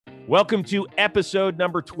Welcome to episode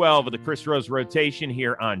number 12 of the Chris Rose Rotation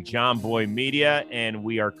here on John Boy Media, and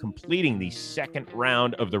we are completing the second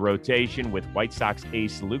round of the rotation with White Sox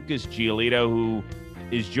ace Lucas Giolito, who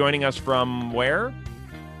is joining us from where?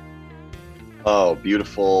 Oh,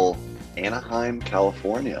 beautiful Anaheim,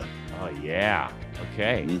 California. Oh yeah.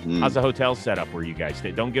 Okay. Mm-hmm. How's the hotel set up where you guys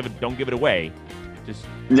stay? Don't give it away. Just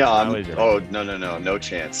no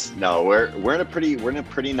chance. No, we're in a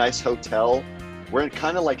pretty nice hotel. We're in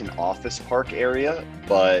kind of like an office park area,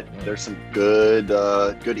 but there's some good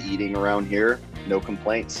eating around here. No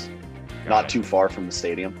complaints. Not too far from the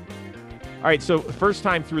stadium. All right, so first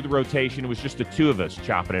time through the rotation, it was just the two of us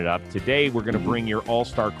chopping it up. Today, we're going to bring your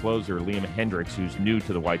all-star closer, Liam Hendriks, who's new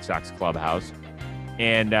to the White Sox clubhouse.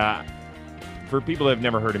 And for people that have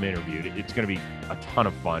never heard him interviewed, it's going to be a ton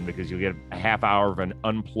of fun because you'll get a half hour of an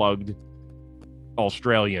unplugged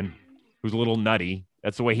Australian who's a little nutty.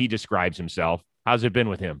 That's the way he describes himself. How's it been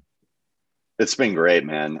with him? It's been great,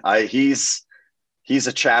 man. He's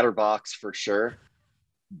a chatterbox for sure,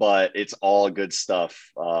 but it's all good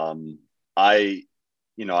stuff. I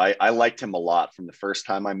liked him a lot from the first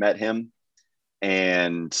time I met him,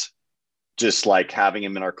 and just like having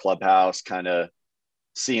him in our clubhouse, kind of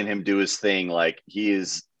seeing him do his thing. Like, he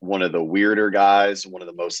is one of the weirder guys, one of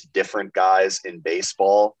the most different guys in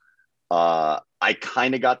baseball. I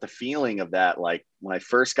kind of got the feeling of that, like when I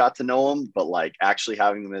first got to know him, but like actually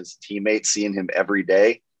having him as a teammate, seeing him every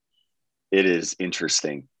day, it is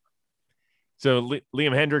interesting. So Liam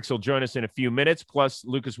Hendriks will join us in a few minutes. Plus,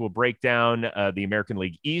 Lucas will break down the American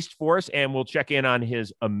League East for us, and we'll check in on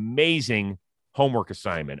his amazing homework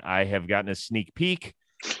assignment. I have gotten a sneak peek.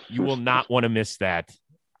 You will not want to miss that.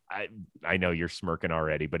 I know you're smirking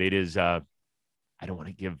already, but it is. I don't want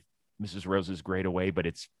to give Mrs. Rose's grade away, but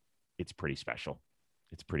it's pretty special.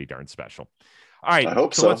 It's pretty darn special. All right, I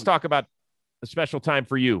hope so. Let's talk about a special time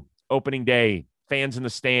for you. Opening day, fans in the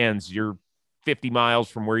stands. You're 50 miles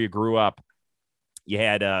from where you grew up. You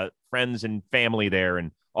had friends and family there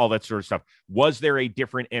and all that sort of stuff. Was there a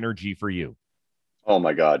different energy for you? Oh,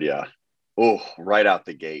 my God, yeah. Oh, right out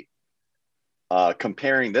the gate.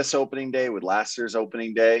 Comparing this opening day with last year's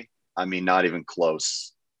opening day, I mean, not even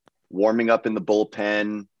close. Warming up in the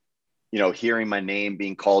bullpen, hearing my name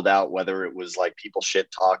being called out, whether it was like people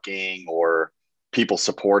shit talking or people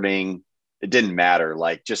supporting, it didn't matter.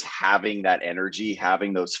 Like, just having that energy,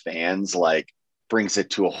 having those fans, like, brings it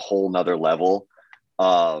to a whole nother level.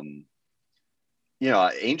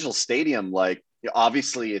 Angel Stadium, like,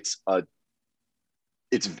 obviously it's a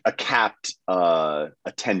capped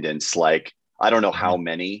attendance. Like, I don't know how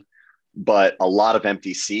many, but a lot of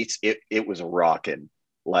empty seats. It was rocking.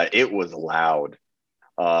 Like, it was loud.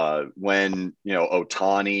 When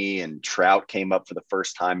Ohtani and Trout came up for the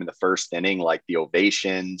first time in the first inning, like, the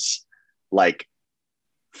ovations, like,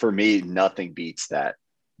 for me, nothing beats that.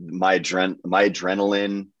 My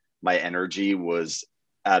adrenaline, my energy was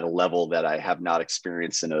at a level that I have not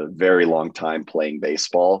experienced in a very long time playing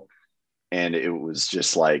baseball. And it was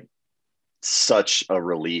just like such a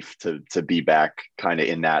relief to be back kind of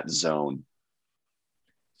in that zone.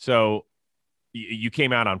 So you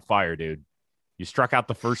came out on fire, dude. You struck out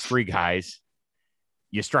the first three guys.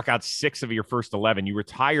 You struck out 6 of your first 11. You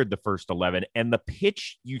retired the first 11. And the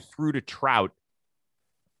pitch you threw to Trout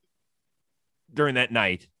during that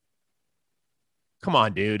night, come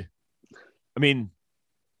on, dude. I mean,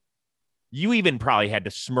 you even probably had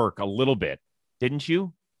to smirk a little bit, didn't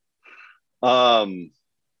you? I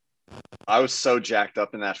was so jacked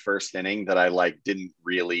up in that first inning that I didn't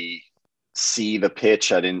really see the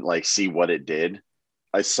pitch. I didn't see what it did.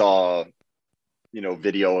 I saw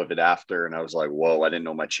video of it after, and I was like, whoa, I didn't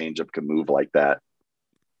know my changeup could move like that.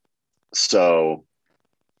 So,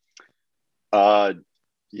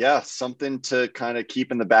 something to kind of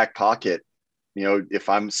keep in the back pocket. If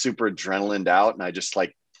I'm super adrenalined out and I just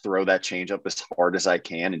throw that changeup as hard as I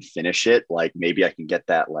can and finish it, maybe I can get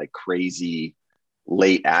that crazy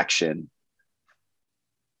late action.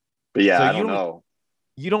 But yeah, so I don't know.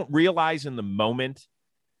 You don't realize in the moment.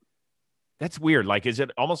 That's weird. Is it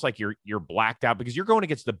almost like you're blacked out because you're going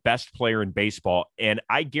against the best player in baseball? And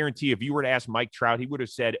I guarantee if you were to ask Mike Trout, he would have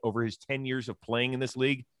said over his 10 years of playing in this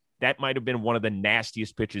league, that might have been one of the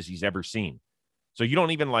nastiest pitches he's ever seen. So you don't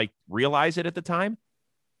even realize it at the time?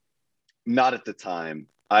 Not at the time.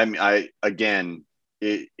 It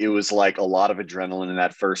was a lot of adrenaline in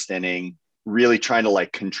that first inning, really trying to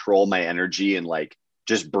control my energy and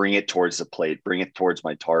just bring it towards the plate, bring it towards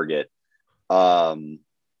my target.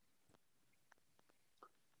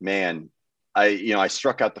 Man, I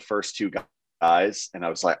struck out the first 2 guys and I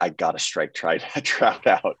was like, I got to strike Trout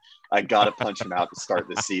out. I got to punch him out to start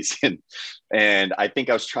the season. And I think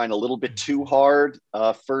I was trying a little bit too hard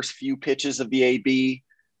first few pitches of the AB.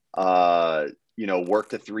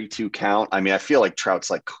 Worked a 3-2 count. I mean, I feel like Trout's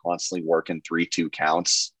like constantly working 3-2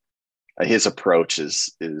 counts. His approach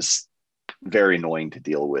is very annoying to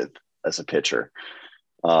deal with as a pitcher.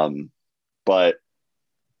 But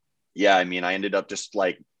yeah, I mean, I ended up just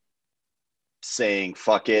like saying,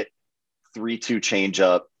 fuck it, 3-2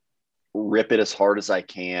 changeup, rip it as hard as I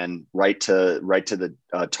can, right to the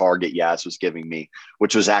target Yaz was giving me,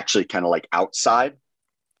 which was actually kind of like outside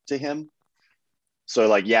to him. So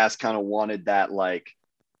like Yaz kind of wanted that, like,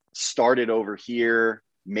 started over here,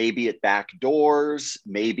 maybe it back doors,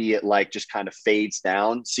 maybe it like just kind of fades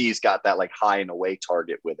down. See, he's got that like high and away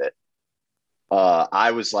target with it.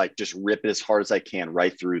 I was like, just rip it as hard as I can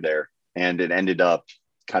right through there. And it ended up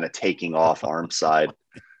kind of taking off arm side.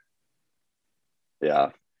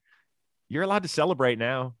 Yeah. You're allowed to celebrate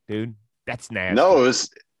now, dude. That's nasty. No,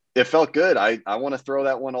 it felt good. I want to throw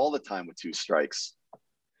that one all the time with 2 strikes.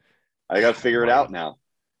 I got to figure it out now.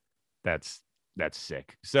 That's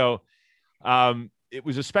sick. So it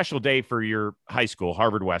was a special day for your high school,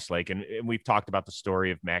 Harvard Westlake. And we've talked about the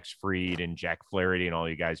story of Max Fried and Jack Flaherty and all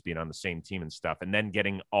you guys being on the same team and stuff, and then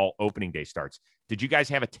getting all opening day starts. Did you guys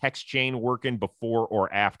have a text chain working before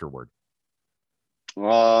or afterward?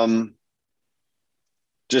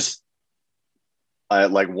 Just I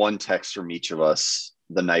had like one text from each of us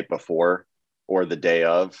the night before or the day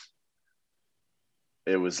of.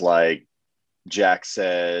 It was like, Jack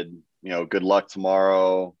said, good luck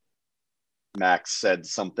tomorrow. Max said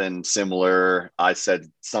something similar. I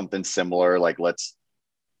said something similar. Like,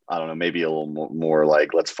 I don't know, maybe a little more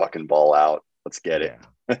like, let's fucking ball out. Let's get it.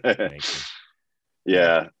 Thank you.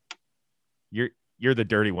 Yeah. You're the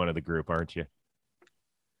dirty one of the group, aren't you?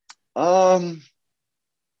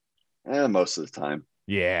 Most of the time.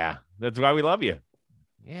 Yeah. That's why we love you.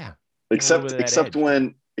 Yeah. Except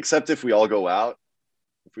if we all go out.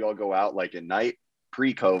 If we all go out like at night,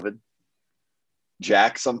 pre-COVID,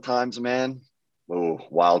 Jack sometimes, man,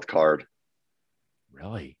 wild card.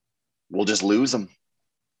 Really? We'll just lose him.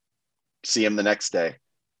 See him the next day.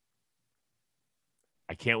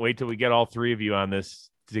 I can't wait till we get all 3 of you on this,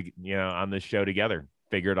 on this show together.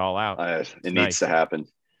 Figure it all out. It needs to happen.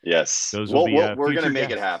 Yes. We're going to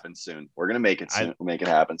make it happen soon. We're going to make it soon. We'll make it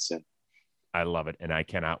happen soon. I love it, and I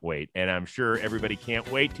cannot wait. And I'm sure everybody can't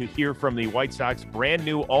wait to hear from the White Sox brand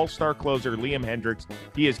new all-star closer, Liam Hendriks.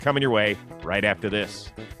 He is coming your way right after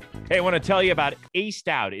this. Hey, I want to tell you about Aced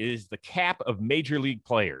Out. It is the cap of major league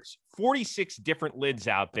players. 46 different lids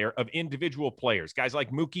out there of individual players, guys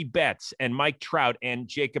like Mookie Betts and Mike Trout and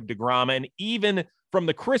Jacob deGrom, and even from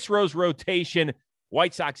the Chris Rose rotation,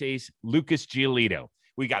 White Sox ace Lucas Giolito.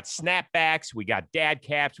 We got snapbacks, we got dad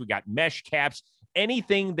caps, we got mesh caps,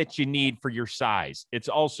 anything that you need for your size. It's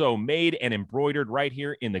also made and embroidered right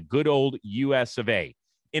here in the good old US of A.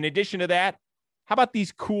 In addition to that, how about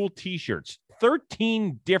these cool t-shirts?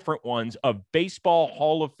 13 different ones of Baseball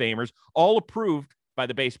Hall of Famers, all approved by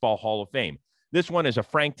the Baseball Hall of Fame. This one is a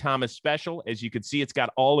Frank Thomas special. As you can see, it's got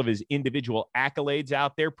all of his individual accolades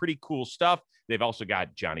out there. Pretty cool stuff. They've also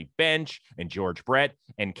got Johnny Bench and George Brett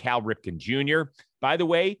and Cal Ripken Jr. By the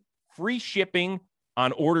way, free shipping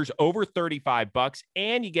on orders over $35,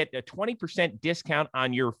 and you get a 20% discount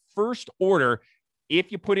on your first order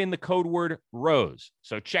if you put in the code word ROSE.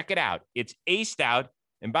 So check it out. It's Aced Out.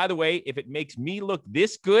 And by the way, if it makes me look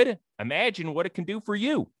this good, imagine what it can do for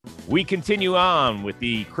you. We continue on with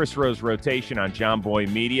the Chris Rose rotation on John Boy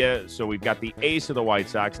Media. So we've got the ace of the White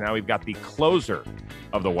Sox. Now we've got the closer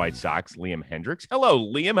of the White Sox, Liam Hendriks. Hello,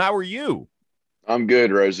 Liam. How are you? I'm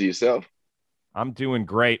good, Rosie. Yourself? I'm doing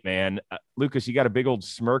great, man. Lucas, you got a big old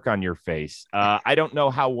smirk on your face. I don't know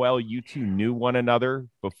how well you two knew one another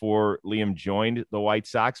before Liam joined the White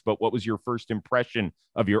Sox, but what was your first impression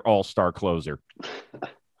of your all-star closer?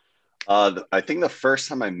 I think the first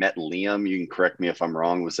time I met Liam, you can correct me if I'm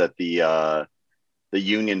wrong, was at the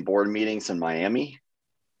union board meetings in Miami.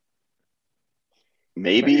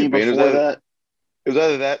 Maybe before that. It was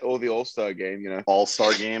either that or the All-Star game,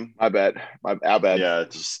 All-Star game. Our bad. Yeah,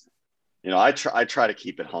 just I try to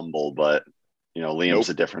keep it humble, but Liam's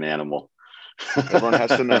a different animal. Everyone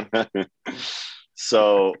has to know.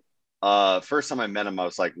 So first time I met him, I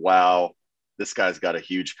was like, wow, this guy's got a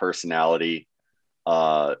huge personality,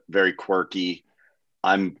 very quirky.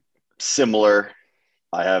 I'm similar.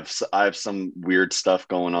 I have some weird stuff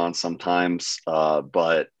going on sometimes,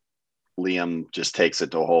 but Liam just takes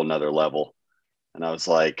it to a whole nother level. And I was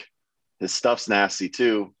like, his stuff's nasty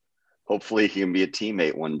too. Hopefully he can be a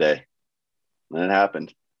teammate one day. And it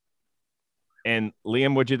happened. And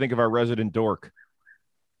Liam, what'd you think of our resident dork?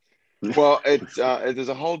 Well, there's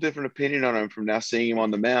a whole different opinion on him from now seeing him on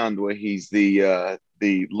the mound, where he's the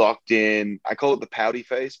locked in. I call it the pouty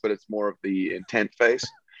face, but it's more of the intent face.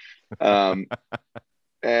 Um,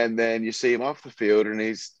 and then you see him off the field, and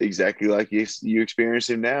he's exactly like you experience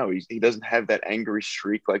him now. He doesn't have that angry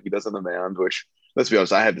streak like he does on the mound. Which, let's be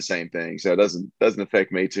honest, I had the same thing, so it doesn't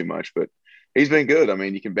affect me too much. But he's been good. I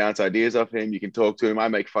mean, you can bounce ideas off him. You can talk to him. I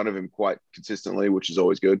make fun of him quite consistently, which is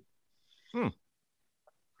always good.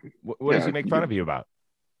 What does he make fun of you about?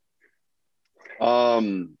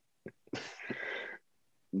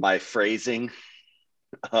 My phrasing,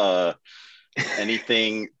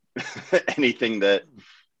 anything, anything that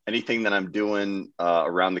I'm doing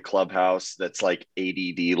around the clubhouse that's like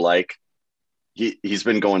ADD like. He's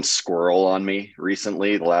been going squirrel on me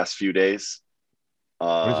recently, the last few days.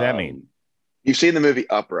 What does that mean? You've seen the movie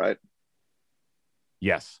Up, right?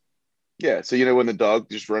 Yes. Yeah. So you know when the dog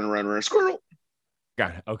just run around, squirrel.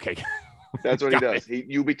 Got it. Okay. That's what he does.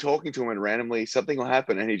 You'll be talking to him and randomly something will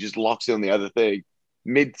happen and he just locks in the other thing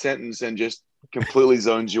mid-sentence and just completely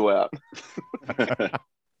zones you out.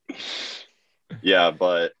 Yeah,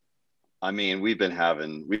 but I mean, we've been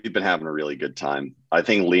having a really good time. I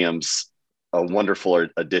think Liam's a wonderful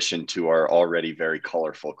addition to our already very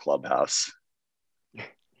colorful clubhouse.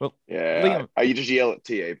 Well, yeah, Liam, I just yell at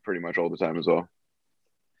TA pretty much all the time as well.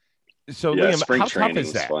 So yeah, Liam, how tough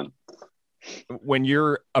is that? Fun. When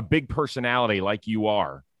you're a big personality like you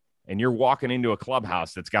are, and you're walking into a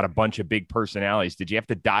clubhouse that's got a bunch of big personalities, did you have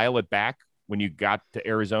to dial it back when you got to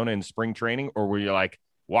Arizona in spring training, or were you like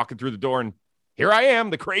walking through the door and here I am,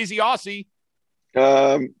 the crazy Aussie?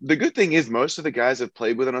 The good thing is most of the guys have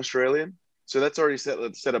played with an Australian, so that's already set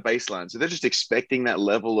a baseline. So they're just expecting that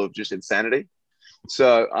level of just insanity.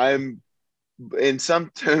 So I'm, in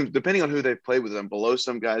some terms, depending on who they've played with, I'm below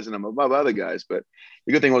some guys and I'm above other guys. But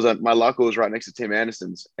the good thing was that my locker was right next to Tim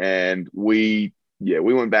Anderson's, and we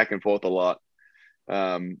went back and forth a lot,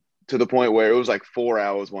 to the point where it was like 4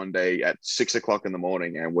 hours one day at 6 o'clock in the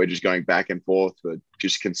morning, and we're just going back and forth, but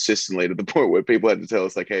just consistently, to the point where people had to tell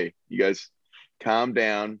us like, "Hey, you guys, calm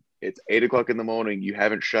down. It's 8 o'clock in the morning. You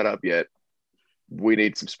haven't shut up yet. We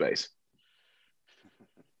need some space."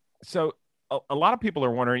 So a lot of people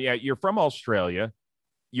are wondering, yeah, you're from Australia.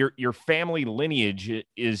 Your family lineage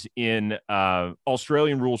is in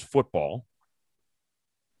Australian rules football.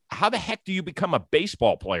 How the heck do you become a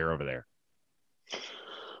baseball player over there?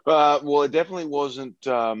 Well, it definitely wasn't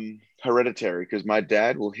hereditary, because my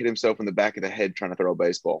dad will hit himself in the back of the head trying to throw a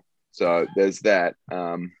baseball. So there's that.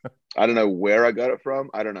 I don't know where I got it from.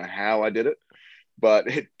 I don't know how I did it, but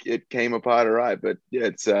it came apart all right. But yeah,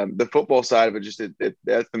 it's the football side of it. Just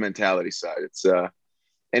that's the mentality side. It's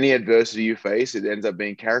any adversity you face, it ends up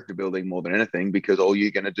being character building more than anything, because all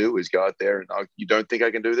you're going to do is go out there and, "Oh, you don't think I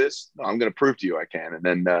can do this? No, I'm going to prove to you I can," and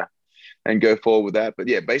then and go forward with that. But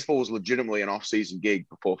yeah, baseball was legitimately an off-season gig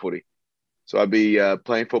before footy. So I'd be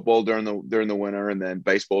playing football during the winter, and then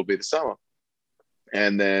baseball would be the summer.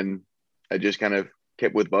 And then I just kind of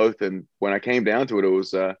kept with both. And when I came down to it, it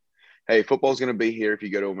was, hey, football's going to be here if you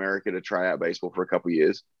go to America to try out baseball for a couple of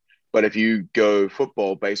years. But if you go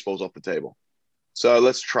football, baseball's off the table. So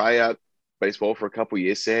let's try out baseball for a couple of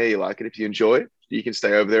years, see how you like it. If you enjoy it, you can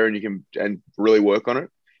stay over there and you can really work on it.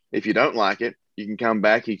 If you don't like it, you can come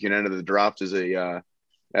back. You can enter the draft as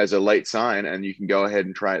a late sign, and you can go ahead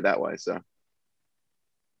and try it that way.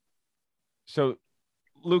 So,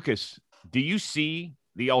 Lucas, do you see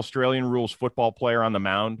the Australian rules football player on the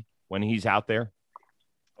mound when he's out there?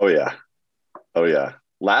 Oh yeah.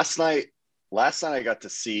 Last night I got to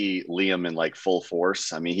see Liam in like full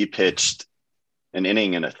force. I mean, he pitched an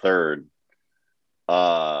inning and a third.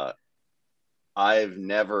 I've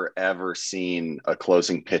never, ever seen a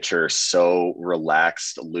closing pitcher so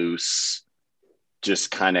relaxed, loose, just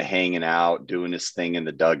kind of hanging out, doing his thing in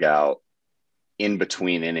the dugout in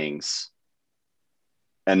between innings,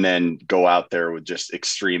 and then go out there with just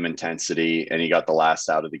extreme intensity. And he got the last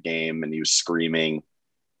out of the game and he was screaming.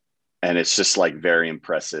 And it's just like very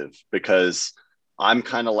impressive, because I'm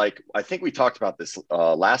kind of like, I think we talked about this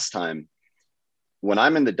last time. When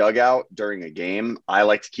I'm in the dugout during a game, I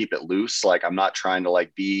like to keep it loose. Like, I'm not trying to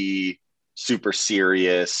like be super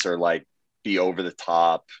serious or like be over the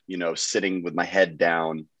top, sitting with my head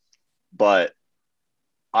down, but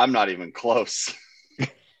I'm not even close.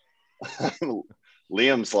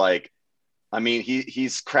 Liam's like, I mean,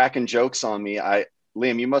 he's cracking jokes on me.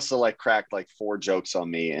 Liam, you must have like cracked like 4 jokes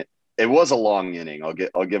on me. It was a long inning. I'll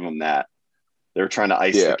give him that. They were trying to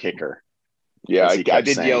ice the kicker. Yeah, I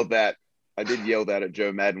did yell that. I did yell that at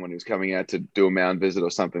Joe Madden when he was coming out to do a mound visit or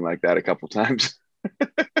something like that a couple times.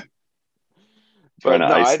 Trying to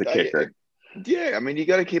ice the kicker. Yeah, I mean, you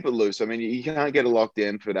got to keep it loose. I mean, you can't get it locked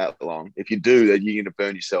in for that long. If you do, then you're going to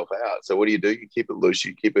burn yourself out. So what do? You keep it loose.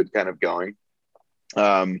 You keep it kind of going.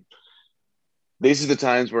 Um, these are the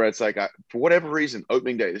times where it's like, for whatever reason,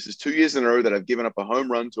 opening day. This is 2 years in a row that I've given up a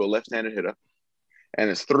home run to a left-handed hitter, and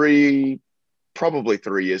it's probably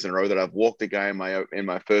 3 years in a row that I've walked a guy in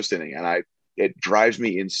my first inning, and it drives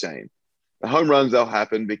me insane. The home runs, they'll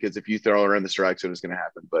happen because if you throw around the strike zone, it's going to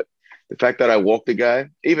happen. But the fact that I walked a guy,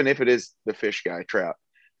 even if it is the fish guy, Trout,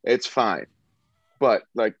 it's fine. But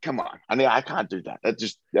like, come on. I mean, I can't do that.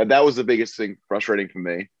 That was the biggest thing frustrating for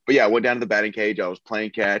me. But yeah, I went down to the batting cage. I was playing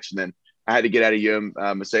catch, and then I had to get out of your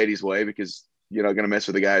Mercedes way because you're not going to mess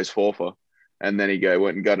with the guy who's 4 for. And then he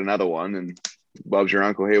went and got another one, and Bob's your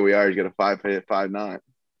uncle. Here we are. He's got a 5.9.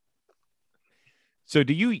 So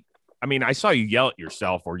I mean, I saw you yell at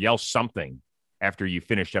yourself or yell something after you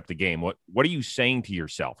finished up the game. What are you saying to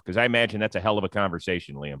yourself? Because I imagine that's a hell of a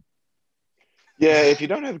conversation, Liam. Yeah, if you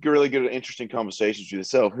don't have really good, interesting conversations with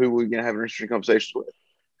yourself, who are you going to have interesting conversations with?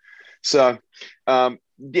 So, yeah,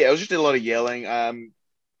 it was just a lot of yelling.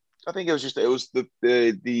 I think it was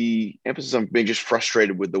the emphasis on being just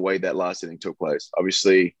frustrated with the way that last inning took place.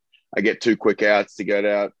 Obviously, I get 2 quick outs to get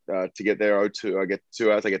out to get there 0-2. I get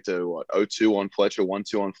 2 outs. I get to 0-2 on Fletcher,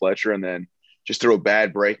 1-2 on Fletcher, and then just threw a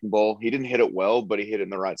bad breaking ball. He didn't hit it well, but he hit it in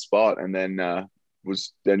the right spot, and then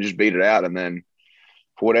just beat it out. And then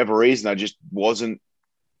for whatever reason, I didn't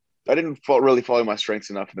really follow my strengths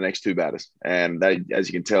enough for the next 2 batters. And that, as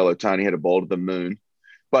you can tell, Ohtani hit a ball to the moon.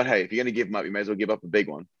 But hey, if you're going to give him up, you may as well give up a big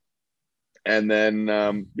one. And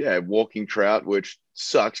then, walking Trout, which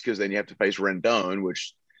sucks because then you have to face Rendon,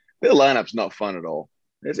 which their lineup's not fun at all.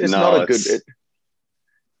 It's not a good.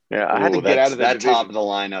 I had to get out of that top of the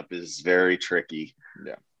lineup is very tricky.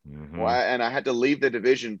 Yeah. Mm-hmm. Well, and I had to leave the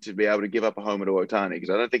division to be able to give up a homer to Ohtani because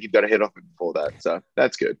I don't think you've got to hit off it before that. So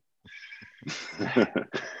that's good.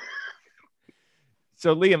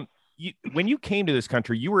 So, Liam, when you came to this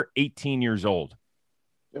country, you were 18 years old.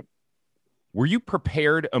 Yep. Were you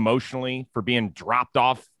prepared emotionally for being dropped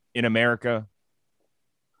off in America?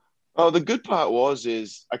 Oh, the good part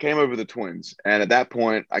is I came over the Twins, and at that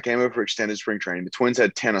point, I came over for extended spring training. The Twins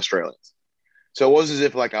had 10 Australians. So it was as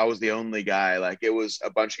if like I was the only guy. Like it was a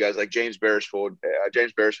bunch of guys like James Beresford.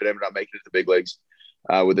 James Beresford ended up making it to the big leagues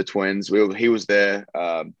with the Twins. He was there.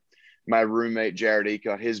 My roommate Jared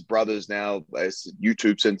Ecott, his brother's now a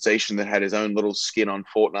YouTube sensation that had his own little skin on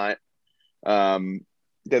Fortnite. Then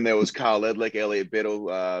there was Carl Edlick, Elliot Biddle,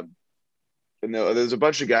 and there's a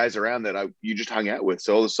bunch of guys around that you just hung out with.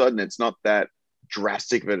 So all of a sudden, it's not that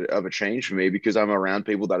drastic of a change for me because I'm around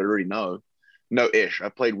people that I already know. No ish. I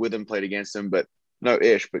played with them, played against them, but no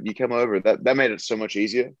ish. But you come over, that made it so much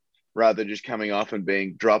easier rather than just coming off and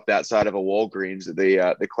being dropped outside of a Walgreens at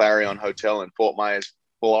the Clarion Hotel in Fort Myers,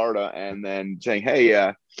 Florida, and then saying,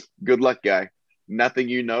 "Hey, good luck, guy. Nothing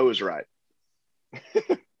you know is right."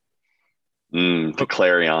 The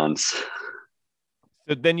Clarions.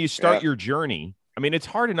 So then you start your journey. I mean, it's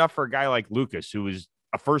hard enough for a guy like Lucas, who was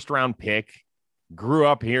a first-round pick, grew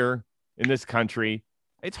up here in this country.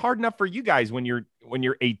 It's hard enough for you guys when you're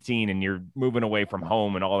 18 and you're moving away from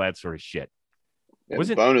home and all that sort of shit. Yeah,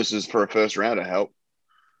 bonuses for a first round to help.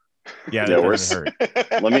 Yeah, that doesn't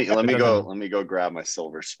hurt. Let me go grab my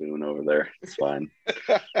silver spoon over there. It's fine.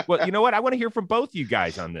 Well, you know what? I want to hear from both you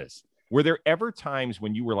guys on this. Were there ever times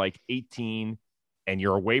when you were like 18 and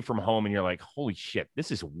you're away from home and you're like, holy shit,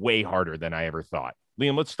 this is way harder than I ever thought?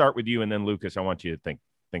 Liam, let's start with you, and then Lucas, I want you to think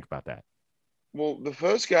about that. Well, the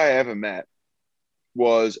first guy I ever met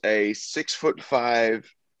was a 6'5"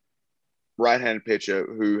 right-handed pitcher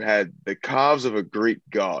who had the calves of a Greek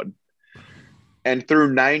god and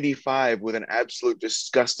threw 95 with an absolute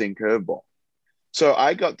disgusting curveball. So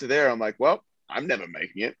I got to there. I'm like, well, I'm never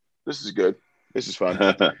making it. This is good. This is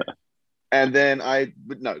fun. And then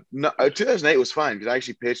 2008 was fine because I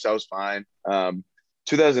actually pitched. I was fine.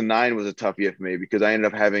 2009 was a tough year for me because I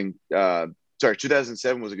ended up having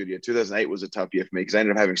 2007 was a good year. 2008 was a tough year for me because I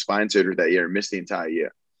ended up having spine surgery that year and missed the entire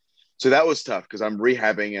year. So that was tough because I'm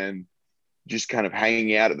rehabbing and just kind of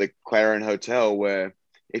hanging out at the Clarion Hotel where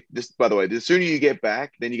by the way, the sooner you get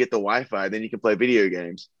back, then you get the Wi-Fi, then you can play video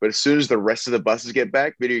games. But as soon as the rest of the buses get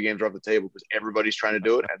back, video games are off the table because everybody's trying to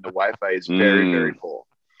do it and the Wi-Fi is very, very poor.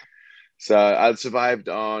 So I survived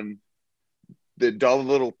on the dollar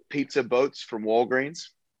little pizza boats from Walgreens.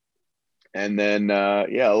 And then, a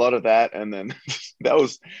lot of that. And then that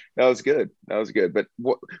was good. That was good. But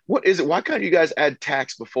what is it? Why can't you guys add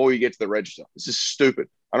tax before you get to the register? This is stupid.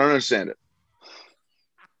 I don't understand it.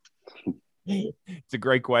 It's a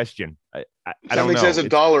great question. I don't know. Something says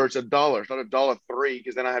 $1, it's $1. It's not $1.03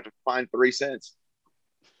 because then I have to find 3 cents.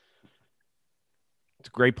 It's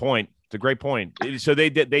a great point. It's a great point. So they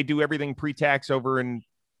do everything pre-tax over in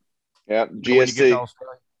Yeah, when you get to GST.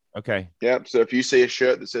 Australia? Okay. Yep. So if you see a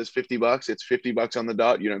shirt that says $50, it's $50 on the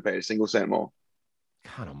dot. You don't pay a single cent more.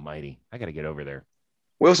 God almighty. I got to get over there.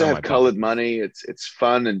 We also On my have bucket colored list. money. It's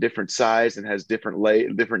fun and different size and has different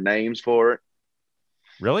names for it.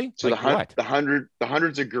 Really? So Like what? the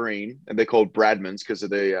hundreds are green, and they're called Bradmans because of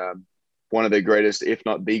the one of the greatest, if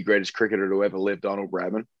not the greatest cricketer to ever live,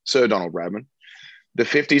 Sir Donald Bradman. The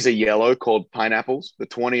 50s are yellow, called pineapples. The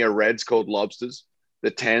 20 are reds, called lobsters.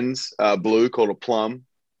 The 10s are blue, called a plum.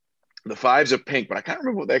 The 5s are pink, but I can't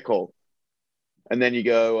remember what they're called. And then you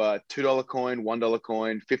go $2 coin, $1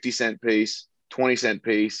 coin, 50-cent piece, 20-cent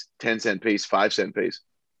piece, 10-cent piece, 5-cent piece.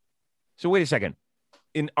 So wait a second.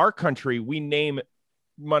 In our country, we name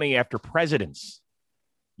money after presidents.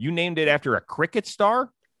 You named it after a cricket star?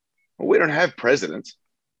 Well, we don't have presidents.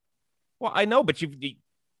 Well, I know, but you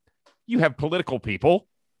have political people.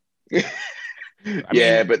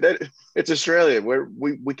 Yeah, but it's Australia where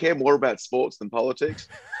we care more about sports than politics.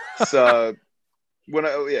 So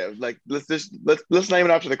let's name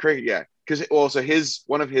it after the cricket guy, because also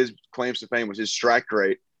one of his claims to fame was his strike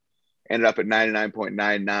rate ended up at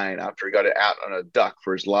 99.99 after he got it out on a duck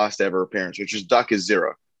for his last ever appearance, which is duck is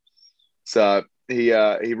 0. So he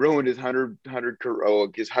ruined his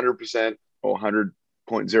 100% or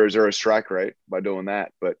 100.00 strike rate by doing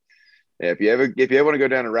that. But yeah, if you ever want to go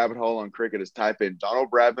down a rabbit hole on cricket, is type in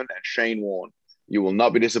Donald Bradman and Shane Warne. You will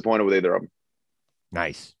not be disappointed with either of them.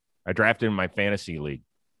 Nice. I drafted in my fantasy league,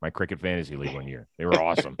 my cricket fantasy league one year. They were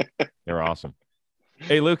awesome. They were awesome.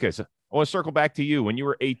 Hey, Lucas, I want to circle back to you. When you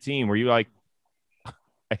were 18, were you like,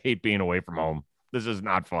 I hate being away from home. This is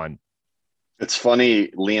not fun. It's funny.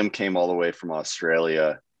 Liam came all the way from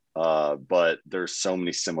Australia, but there's so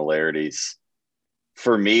many similarities.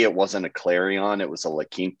 For me, it wasn't a Clarion. It was a La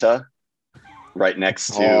Quinta right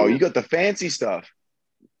next to. Oh, you got the fancy stuff.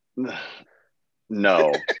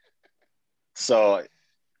 No. So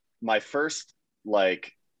my first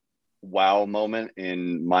wow moment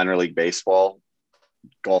in minor league baseball,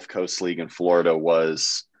 Gulf Coast League in Florida,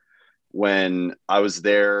 was when I was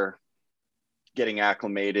there getting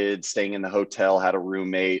acclimated, staying in the hotel, had a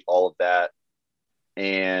roommate, all of that.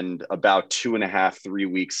 And about 2.5, 3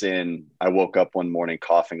 weeks in, I woke up one morning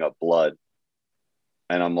coughing up blood.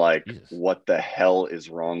 And I'm like, Jesus, what the hell is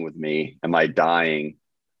wrong with me? Am I dying?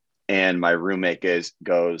 And my roommate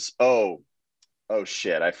goes, oh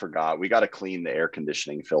shit, I forgot. We got to clean the air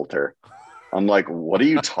conditioning filter. I'm like, what are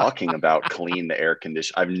you talking about? Clean the air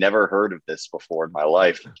condition? I've never heard of this before in my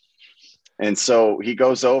life. And so he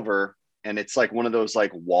goes over, and it's like one of those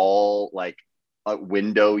wall,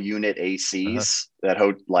 window unit ACs that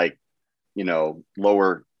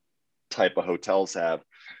lower type of hotels have.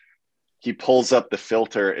 He pulls up the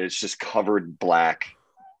filter, and it's just covered black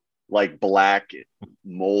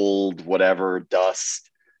mold, whatever, dust.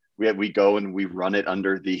 We go and we run it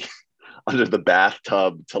under the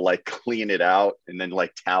bathtub to clean it out, and then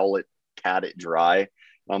towel it, cat it dry.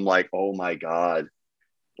 I'm like, oh my God,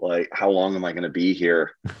 how long am I going to be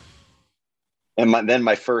here? And then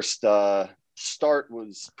my first start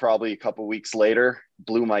was probably a couple weeks later,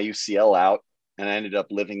 blew my UCL out, and I ended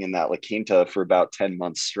up living in that La Quinta for about 10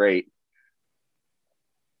 months straight.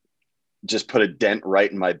 Just put a dent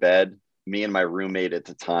right in my bed. Me and my roommate at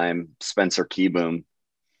the time, Spencer Keyboom,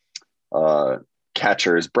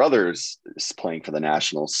 catcher, his brother's is playing for the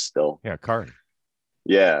Nationals still. Yeah, Cardi.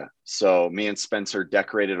 Yeah. So me and Spencer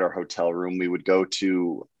decorated our hotel room. We would go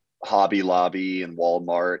to Hobby Lobby and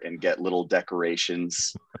Walmart and get little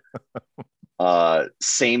decorations.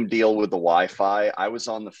 Same deal with the Wi-Fi. I was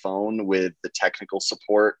on the phone with the technical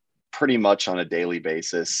support pretty much on a daily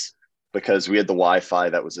basis because we had the Wi-Fi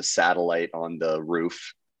that was a satellite on the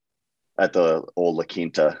roof at the old La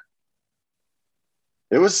Quinta.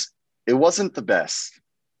 It wasn't the best.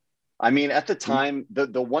 I mean, at the time,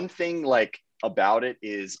 the one thing about it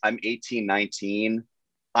is I'm 18, 19.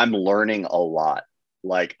 I'm learning a lot.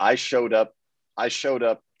 I showed up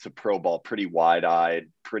to pro ball pretty wide-eyed,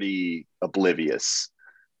 pretty oblivious.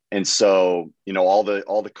 And so, all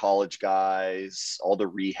the college guys, all the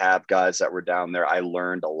rehab guys that were down there, I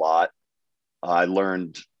learned a lot. I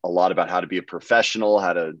learned a lot about how to be a professional,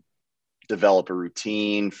 how to develop a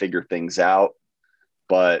routine, figure things out.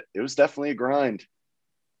 But it was definitely a grind.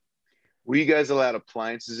 Were you guys allowed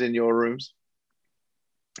appliances in your rooms?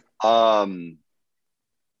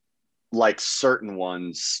 Certain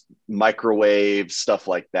ones, microwave, stuff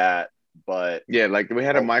like that. But yeah, we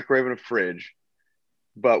had a microwave and a fridge,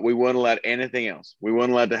 but we weren't allowed anything else. We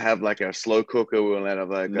weren't allowed to have a slow cooker. We weren't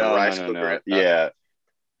allowed to have a rice cooker. No.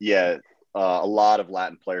 Yeah. a lot of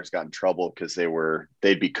Latin players got in trouble because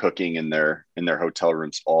they'd be cooking in their hotel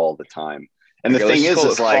rooms all the time. And Okay, the thing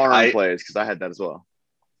is like foreign players, because I had that as well.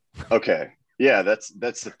 Okay. Yeah, that's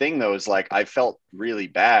the thing though, is like I felt really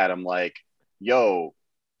bad. I'm like, yo,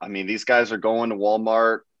 I mean, these guys are going to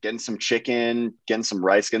Walmart, getting some chicken, getting some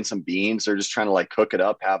rice, getting some beans. They're just trying to like cook it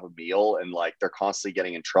up, have a meal, and like they're constantly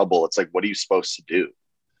getting in trouble. It's like, what are you supposed to do?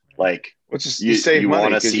 Like, You save money,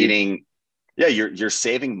 want us eating. Yeah, you're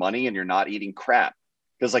saving money and you're not eating crap,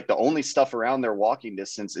 because like the only stuff around their walking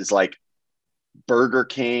distance is like Burger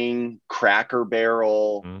King, Cracker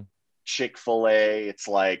Barrel, Chick-fil-A. It's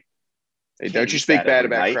like, hey, don't you speak bad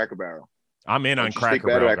about Cracker Barrel. I'm in on Cracker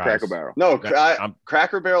Barrel, guys. Cracker Barrel. No,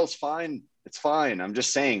 Cracker Barrel's fine. It's fine. I'm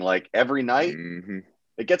just saying, like every night,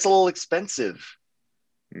 it gets a little expensive.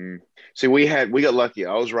 See, we got lucky.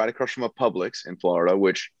 I was right across from a Publix in Florida,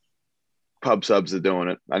 which pub subs are doing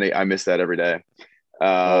it. I miss that every day.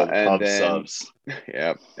 Pub subs.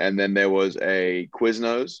 Yeah, and then there was a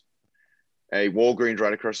Quiznos, a Walgreens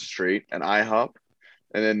right across the street, an IHOP,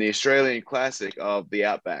 and then the Australian classic of the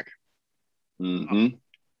Outback.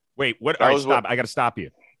 Wait, what? All right, stop. I got to stop you.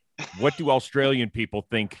 What do Australian people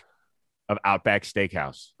think of Outback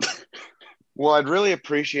Steakhouse? Well, I'd really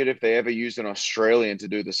appreciate if they ever used an Australian to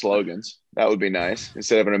do the slogans. That would be nice,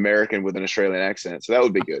 instead of an American with an Australian accent. So that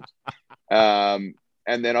would be good. And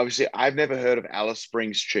then obviously, I've never heard of Alice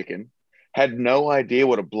Springs chicken. Had no idea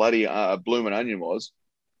what a bloody bloomin' onion was.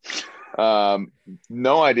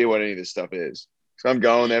 No idea what any of this stuff is. So I'm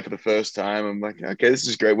going there for the first time. I'm like, okay, this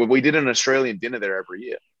is great. Well, we did an Australian dinner there every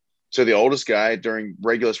year. So the oldest guy during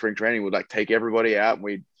regular spring training would like take everybody out,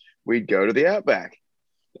 and we'd go to the Outback,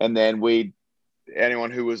 and then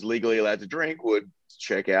anyone who was legally allowed to drink would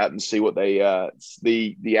check out and see what they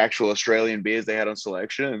the actual Australian beers they had on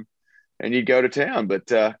selection, and you'd go to town. But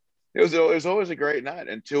it was always a great night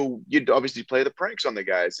until you'd obviously play the pranks on the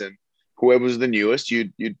guys, and whoever was the newest,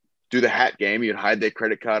 you'd do the hat game. You'd hide their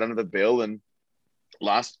credit card under the bill, and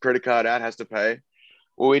last credit card out has to pay.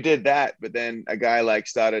 Well, we did that, but then a guy like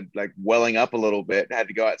started like welling up a little bit, had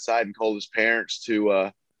to go outside and call his parents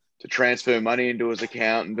to transfer money into his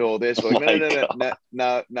account and do all this. We're like,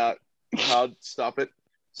 no, stop it.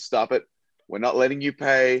 We're not letting you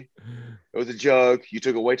pay. It was a joke. You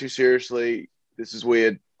took it way too seriously. This is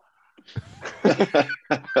weird.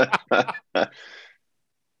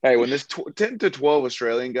 Hey, when there's 10 to 12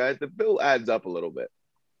 Australian guys, the bill adds up a little bit.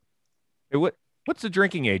 Hey, what's the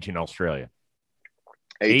drinking age in Australia?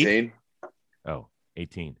 18. Oh,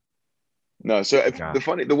 18. No, so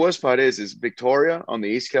the worst part is Victoria on the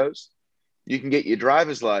East Coast, you can get your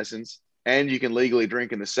driver's license and you can legally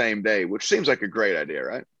drink in the same day, which seems like a great idea,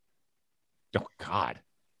 right? Oh, God.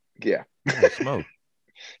 Yeah. Smoke.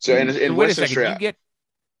 So in wait West a second, Australia,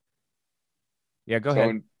 Yeah, go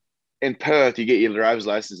ahead. In Perth, you get your driver's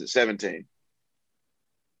license at 17.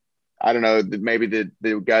 I don't know, maybe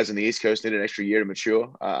the guys on the East Coast need an extra year to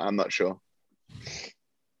mature. I'm not sure.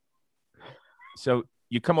 So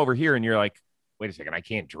you come over here and you're like, wait a second, I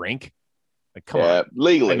can't drink? Like, come on.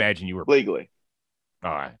 Legally. I imagine you were. Legally.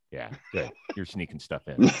 All right. Yeah, good. You're sneaking stuff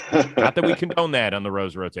in. Not that we condone that on the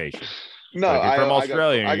Rose rotation. No, if you're from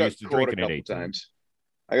Australia, I you're got used to drinking at 18 times.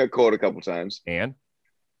 I got caught a couple times. And?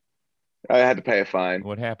 I had to pay a fine.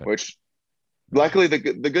 What happened? Which, luckily, the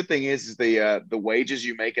good thing is the wages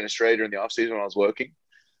you make in Australia during the off season when I was working,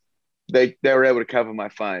 they were able to cover my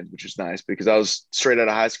fines, which is nice because I was straight out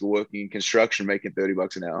of high school working in construction, making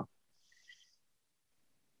 $30 an hour.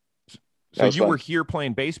 So you were here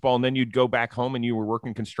playing baseball, and then you'd go back home and you were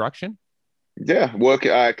working construction? Yeah,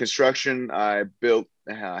 construction. I built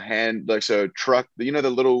truck. You know the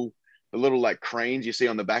little like cranes you see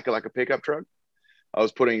on the back of like a pickup truck. I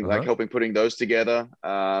was helping putting those together.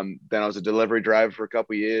 Then I was a delivery driver for a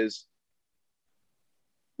couple of years.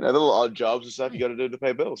 You know, the little odd jobs and stuff you got to do to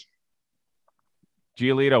pay bills.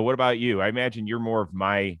 Giolito, what about you? I imagine you're more of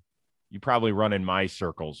you probably run in my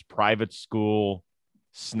circles. Private school,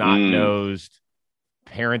 snot-nosed,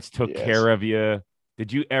 parents took care of you.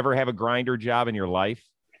 Did you ever have a grinder job in your life?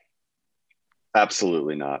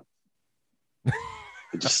 Absolutely not.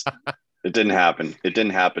 It didn't happen. It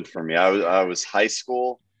didn't happen for me. I was high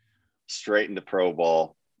school, straight into pro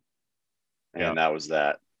ball, and that was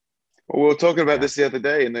that. Well, we were talking about this the other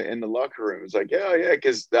day in the locker room. It's like,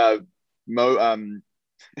 because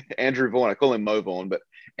Andrew Vaughn, I call him Mo Vaughn, but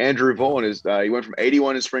Andrew Vaughn he went from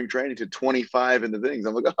 81 in spring training to 25 in the things.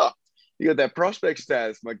 I'm like, you got that prospect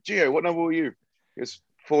status. I'm like, Gio, what number were you? It's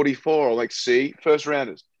 44. I'm like, see, first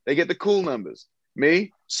rounders. They get the cool numbers.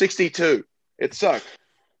 Me, 62. It sucked.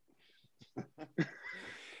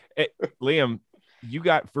 Liam,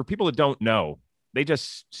 for people that don't know, they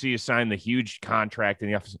just see you sign the huge contract in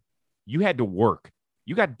the office. You had to work.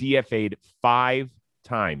 You got DFA'd 5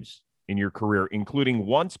 times in your career, including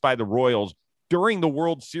once by the Royals during the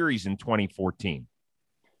World Series in 2014.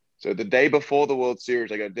 So the day before the World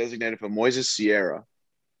Series, I got designated for Moises Sierra.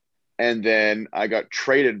 And then I got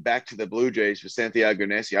traded back to the Blue Jays for Santiago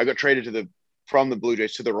Nessie. I got traded from the Blue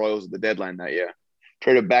Jays to the Royals at the deadline that year.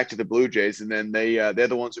 Traded back to the Blue Jays, and then they're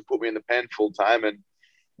the ones who put me in the pen full time,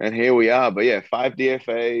 and here we are. But yeah, 5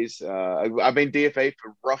 DFAs. I've been DFA'd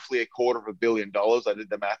for roughly $250 million. I did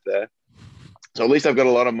the math there, so at least I've got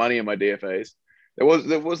a lot of money in my DFAs. There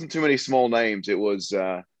wasn't too many small names. It was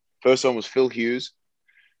first one was Phil Hughes,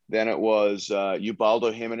 then it was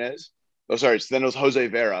Ubaldo Jimenez. Oh, sorry. So then it was Jose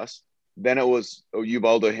Veras. Then it was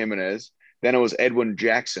Ubaldo Jimenez. Then it was Edwin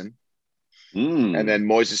Jackson. And then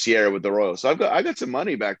Moises Sierra with the Royals. So I got some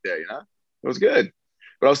money back there, It was good.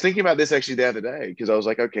 But I was thinking about this actually the other day because I was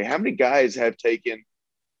like, okay, how many guys have taken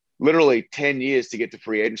literally 10 years to get to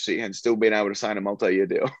free agency and still been able to sign a multi-year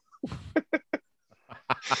deal?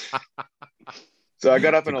 So I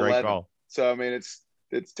got up in 11. Call. So, I mean, it's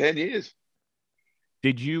 10 years.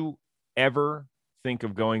 Did you ever think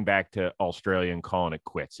of going back to Australia and calling it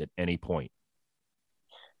quits at any point?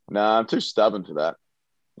 No, I'm too stubborn for that.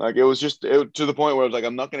 Like it was to the point where I was like,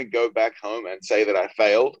 I'm not going to go back home and say that I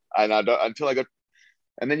failed, and I don't until I got.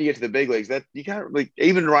 And then you get to the big leagues. That you can't really,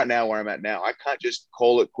 even right now where I'm at now, I can't just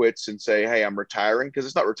call it quits and say, hey, I'm retiring, because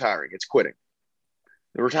it's not retiring, it's quitting.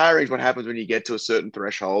 The retiring is what happens when you get to a certain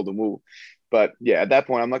threshold, but yeah, at that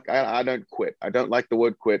point, I'm like, I don't quit. I don't like the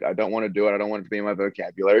word quit. I don't want to do it. I don't want it to be in my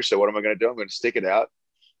vocabulary. So what am I going to do? I'm going to stick it out.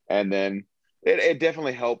 And then it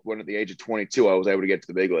definitely helped when at the age of 22, I was able to get to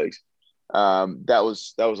the big leagues. That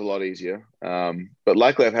was a lot easier. But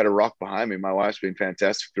luckily I've had a rock behind me. My wife's been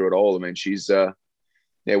fantastic through it all. I mean, she's,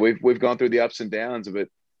 we've gone through the ups and downs of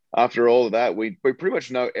it. After all of that, we pretty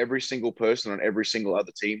much know every single person on every single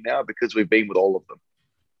other team now because we've been with all of them.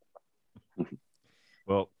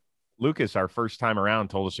 Well, Lucas, our first time around,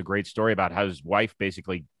 told us a great story about how his wife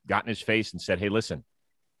basically got in his face and said, hey, listen,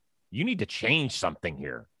 you need to change something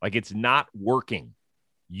here. Like, it's not working.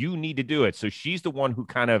 You need to do it. So she's the one who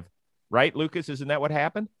kind of, right, Lucas? Isn't that what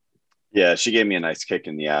happened? Yeah, she gave me a nice kick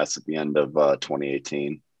in the ass at the end of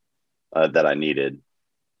 2018 that I needed.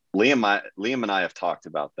 Liam and I have talked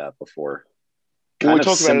about that before. We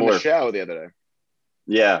talked about it in the shower the other day.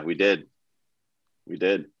 Yeah, we did.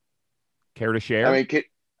 Care to share? I mean,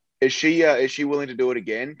 is she willing to do it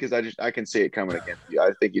again? Because I can see it coming again.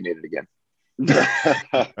 I think you need it again.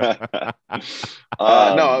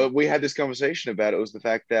 No, we had this conversation about it. It was the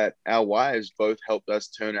fact that our wives both helped us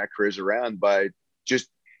turn our careers around by just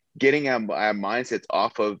getting our mindsets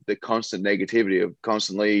off of the constant negativity of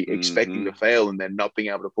constantly expecting to fail and then not being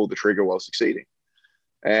able to pull the trigger while succeeding.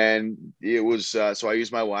 And it was so I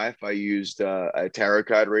used my wife. I used a tarot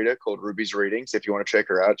card reader called Ruby's Readings. If you want to check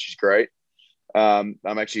her out, she's great.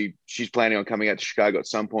 She's planning on coming out to Chicago at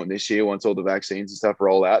some point this year once all the vaccines and stuff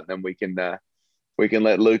roll out, and then we can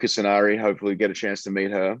let Lucas and Ari hopefully get a chance to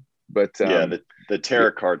meet her. But the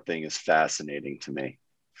tarot card thing is fascinating to me.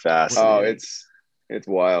 Fascinating. Oh, it's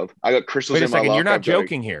wild. I got crystals in my locker. You're not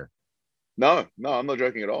joking here. No, I'm not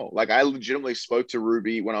joking at all. Like, I legitimately spoke to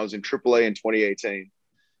Ruby when I was in AAA in 2018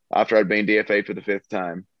 after I'd been DFA'd for the 5th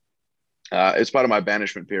time. It's part of my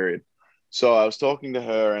banishment period. So I was talking to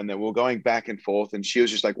her, and then we're going back and forth, and she was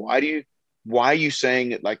just like, why are you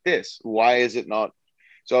saying it like this? Why is it not?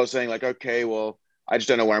 So I was saying, like, okay, well, I just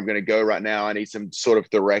don't know where I'm going to go right now. I need some sort of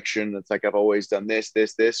direction. It's like, I've always done this.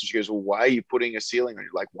 And she goes, well, why are you putting a ceiling on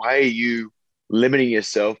you? Like, why are you limiting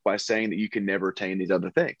yourself by saying that you can never attain these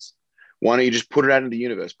other things? Why don't you just put it out in the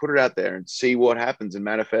universe, put it out there and see what happens and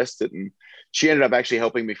manifest it? And she ended up actually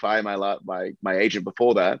helping me fire my agent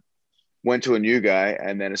before that. Went to a new guy,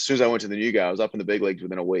 and then as soon as I went to the new guy, I was up in the big leagues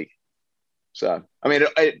within a week. So, I mean,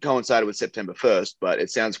 it coincided with September 1st, but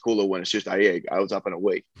it sounds cooler when it's just, I was up in a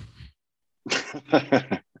week.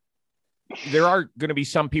 There are going to be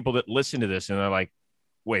some people that listen to this and they're like,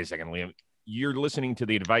 wait a second, Liam, you're listening to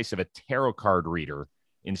the advice of a tarot card reader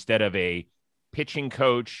instead of a pitching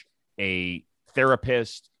coach, a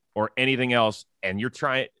therapist, or anything else. And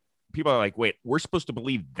people are like, wait, we're supposed to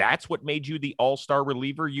believe that's what made you the all-star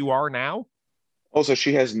reliever you are now? Also,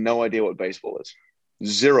 she has no idea what baseball is.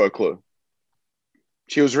 Zero clue.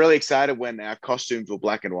 She was really excited when our costumes were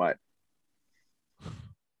black and white.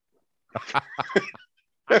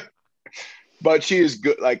 But she is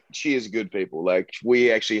good. Like, she is good people. Like,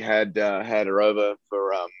 we actually had her over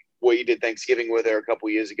for we did Thanksgiving with her a couple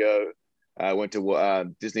years ago. Went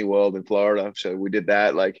to Disney World in Florida, so we did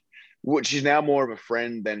that. Like, she's now more of a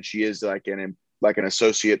friend than she is like an like an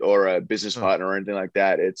associate or a business partner or anything like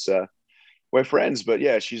that. It's we're friends, but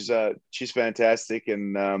yeah, she's fantastic.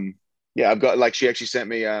 And yeah, I've got, like, she actually sent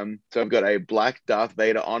me so I've got a black Darth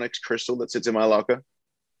Vader onyx crystal that sits in my locker.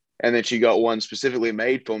 And then she got one specifically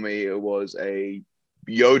made for me. It was a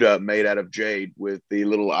Yoda made out of jade with the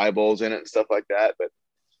little eyeballs in it and stuff like that. But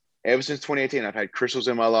ever since 2018, I've had crystals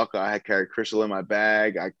in my locker. I had carried crystal in my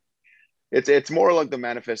bag. It's more like the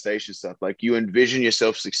manifestation stuff. Like, you envision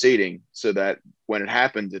yourself succeeding so that when it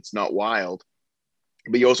happens, it's not wild.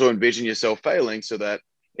 But you also envision yourself failing so that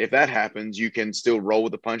if that happens, you can still roll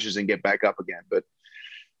with the punches and get back up again. But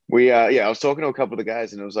I was talking to a couple of the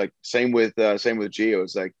guys, and it was like same with Gio.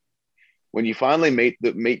 It's like, when you finally meet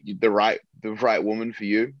the right woman for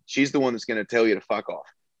you, she's the one that's going to tell you to fuck off.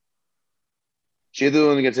 She's the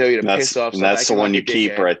one that's going to tell you to piss off. And that's the one you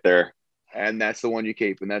keep right there. And that's the one you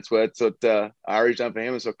keep. And that's what Ari's done for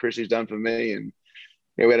him. That's what Chrissy's done for me. And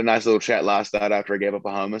yeah, we had a nice little chat last night after I gave up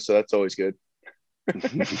a homer. So that's always good.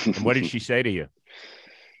 And what did she say to you?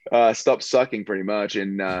 Stop sucking, pretty much,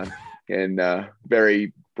 in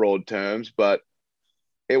very broad terms. But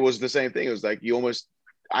it was the same thing. It was like,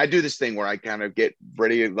 I do this thing where I kind of get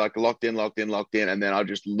ready, like locked in, and then I'll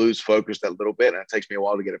just lose focus that little bit, and it takes me a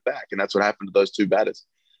while to get it back. And that's what happened to those two batters.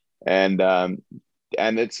 And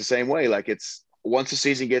it's the same way. Like, it's once the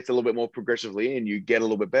season gets a little bit more progressively in, you get a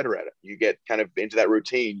little bit better at it. You get kind of into that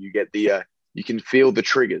routine. You get you can feel the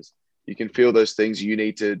triggers. You can feel those things you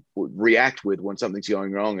need to react with when something's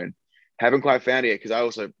going wrong. And haven't quite found it yet,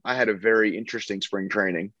 because I had a very interesting spring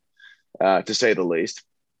training, to say the least.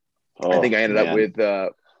 I think I ended up with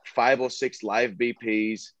 5 or 6 live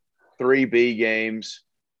BPs, 3 B games,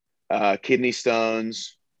 kidney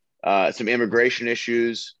stones, some immigration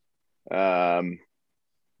issues. Yeah,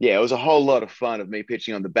 it was a whole lot of fun of me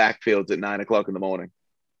pitching on the backfields at 9 o'clock in the morning.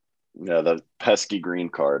 Yeah, the pesky green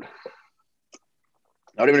card.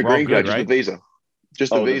 Not even a green card, just right? the visa.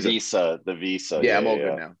 Just the visa. The visa. Yeah, I'm all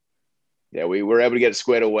good now. Yeah, we were able to get it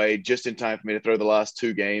squared away just in time for me to throw the last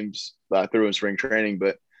 2 games through in spring training.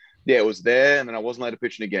 But yeah, it was there, and then I wasn't allowed to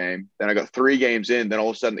pitch in a game. Then I got 3 games in. Then all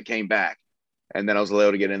of a sudden it came back, and then I was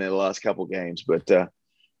allowed to get in there the last couple of games. But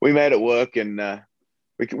we made it work, and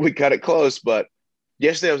we cut it close. But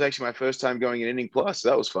yesterday was actually my first time going an inning plus. So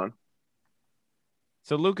that was fun.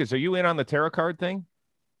 So, Lucas, are you in on the tarot card thing?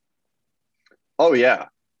 Oh, yeah.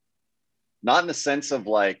 Not in the sense of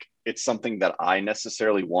like it's something that I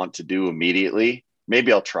necessarily want to do immediately.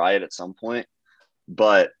 Maybe I'll try it at some point.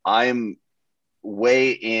 But I'm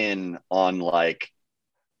way in on like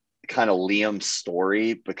kind of Liam's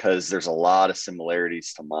story, because there's a lot of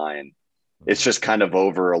similarities to mine. It's just kind of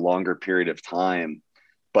over a longer period of time.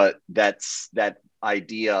 But that's that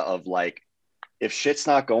idea of like, if shit's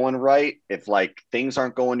not going right, if like things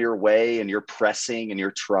aren't going your way and you're pressing and you're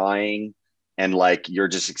trying and like you're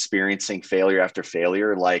just experiencing failure after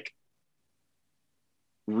failure, like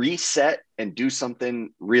reset and do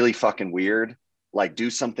something really fucking weird, like do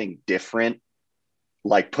something different,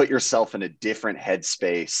 like put yourself in a different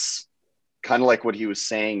headspace. Kind of like what he was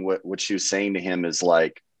saying, what she was saying to him is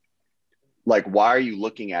like, why are you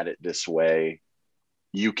looking at it this way?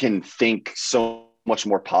 You can think so much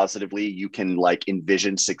more positively. You can like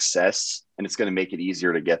envision success, and it's going to make it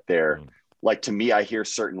easier to get there. Like, to me, I hear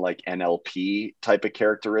certain like NLP type of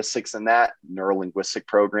characteristics in that, neuro linguistic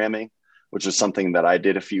programming, which is something that I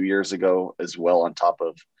did a few years ago as well, on top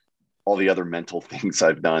of all the other mental things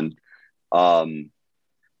I've done.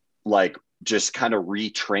 Like just kind of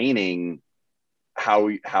retraining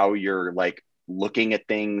how you're like looking at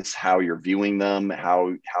things, how you're viewing them,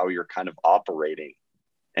 how you're kind of operating,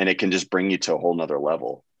 and it can just bring you to a whole nother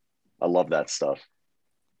level. I love that stuff.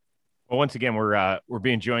 Well, once again, we're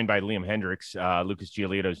being joined by Liam Hendriks, Lucas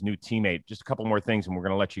Giolito's new teammate. Just a couple more things, and we're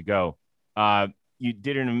going to let you go. You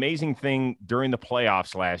did an amazing thing during the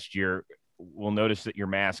playoffs last year. We'll notice that you're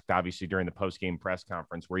masked, obviously, during the post-game press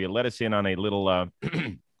conference, where you let us in on a little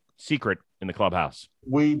secret in the clubhouse.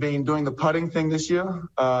 We've been doing the putting thing this year.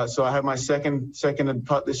 So I have my second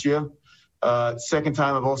putt this year. Second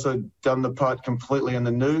time I've also done the putt completely in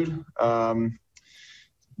the nude.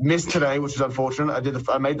 Missed today, which is unfortunate.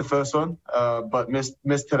 I made the first one, but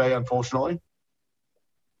missed today, unfortunately.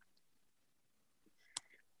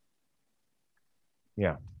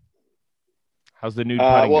 Yeah. How's the nude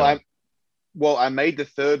putting going? I made the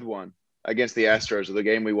third one against the Astros, or the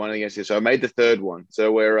game we won against it. So I made the third one.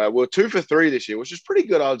 So we're 2 for 3 this year, which is pretty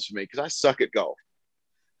good odds for me because I suck at golf.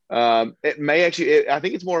 It may actually, I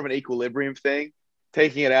think it's more of an equilibrium thing.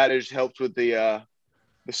 Taking it out, it just helps with the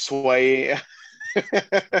sway.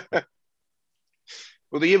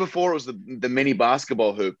 Well, the year before it was the mini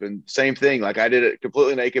basketball hoop, and same thing. Like I did it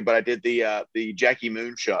completely naked, but I did the Jackie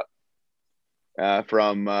Moon shot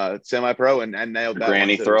from semi-pro and nailed that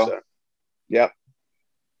granny one too, throw. So. Yep.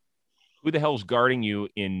 Who the hell's guarding you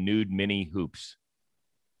in nude mini hoops?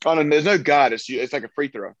 Oh no, there's no guard. It's like a free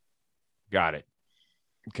throw. Got it.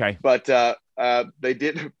 Okay. But they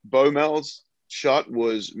did. Bomel's shot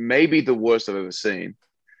was maybe the worst I've ever seen,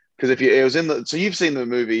 because it was in the. So you've seen the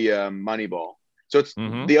movie Moneyball. So it's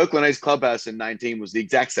the Oakland A's clubhouse in 19 was the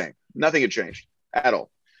exact same. Nothing had changed at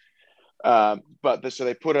all. So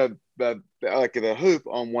they put like the hoop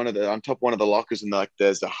on top one of the lockers, and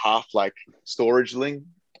there's a half like storage thing,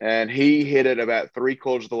 and he hit it about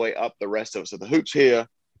 3/4 of the way up the rest of it. So the hoop's here.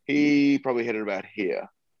 He probably hit it about here.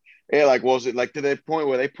 Yeah, like was it like to the point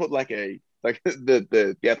where they put like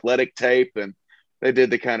the athletic tape, and they did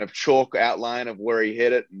the kind of chalk outline of where he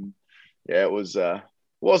hit it, and yeah, it was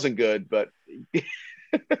wasn't good, but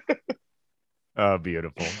oh,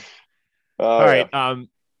 beautiful. All right.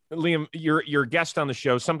 Liam, you're a guest on the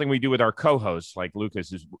show. Something we do with our co-hosts like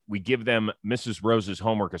Lucas is we give them Mrs. Rose's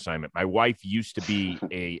homework assignment. My wife used to be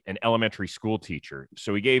an elementary school teacher.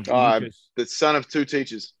 So we gave Lucas, the son of two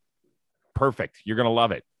teachers. Perfect. You're going to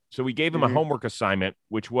love it. So we gave him a homework assignment,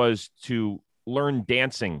 which was to learn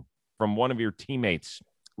dancing from one of your teammates.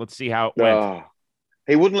 Let's see how it went.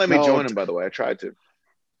 He wouldn't let me join him, by the way. I tried to.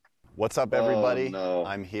 What's up, everybody?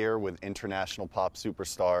 I'm here with international pop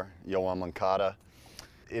superstar Yoan Moncada.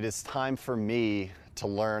 It is time for me to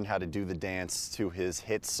learn how to do the dance to his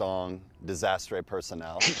hit song, Desastre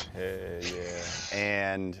Personnel. Hey, yeah.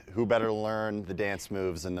 And who better to learn the dance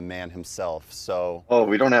moves than the man himself? So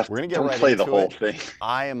we don't have to right play the whole thing.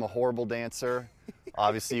 I am a horrible dancer.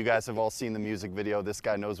 Obviously, you guys have all seen the music video. This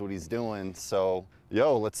guy knows what he's doing. So,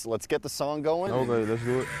 let's get the song going. Okay, let's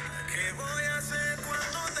do it.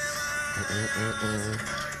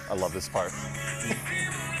 I love this part.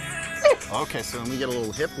 Okay, so let me get a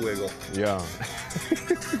little hip wiggle. Yeah.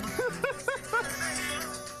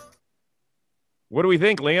 What do we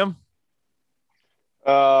think, Liam?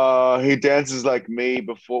 He dances like me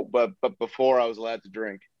before I was allowed to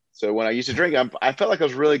drink. So when I used to drink, I felt like I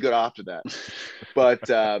was really good after that. But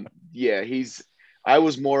I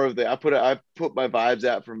was more of I put my vibes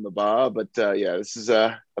out from the bar. But this is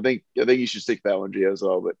I think you should stick that one, Gio, as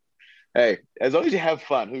well. But hey, as long as you have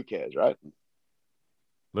fun, who cares, right?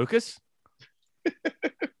 Lucas?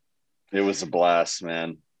 It was a blast,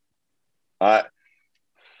 man. I'm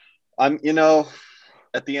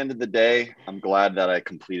at the end of the day, I'm glad that I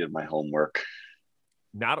completed my homework.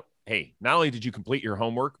 Not only did you complete your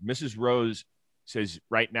homework, Mrs. Rose says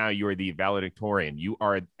right now you are the valedictorian. You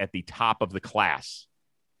are at the top of the class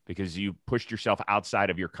because you pushed yourself outside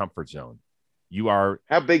of your comfort zone. You are.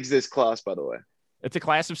 How big's this class, by the way? It's a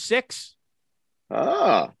class of 6.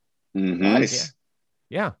 Nice.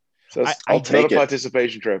 Yeah. So I'll take a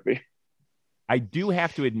participation trophy. I do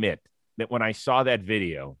have to admit that when I saw that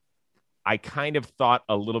video, I kind of thought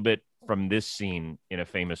a little bit from this scene in a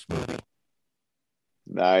famous movie.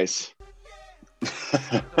 Nice.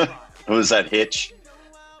 Was that Hitch?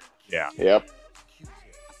 Yeah. Yep.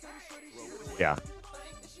 Yeah.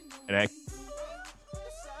 And I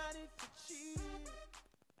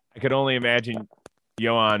could only imagine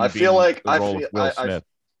Yoan Will Smith.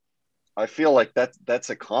 I feel like that's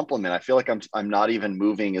a compliment. I feel like I'm not even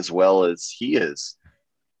moving as well as he is.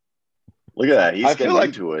 Look at that. He's getting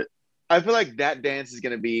into it. I feel like that dance is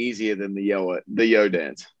going to be easier than the yo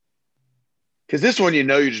dance. Because this one,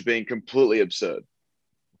 you're just being completely absurd.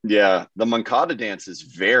 Yeah. The Moncada dance is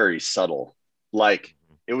very subtle. Like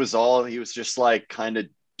he was just like kind of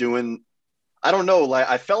doing, I don't know. Like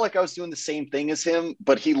I felt like I was doing the same thing as him,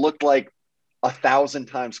 but he looked like 1,000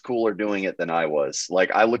 times cooler doing it than I was.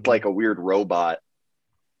 Like I looked like a weird robot.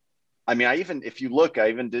 I mean, I even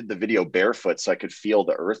did the video barefoot so I could feel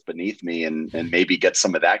the earth beneath me and maybe get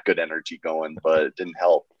some of that good energy going, but it didn't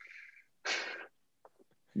help.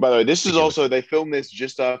 By the way, this is also, they filmed this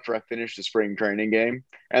just after I finished the spring training game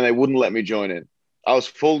and they wouldn't let me join in. I was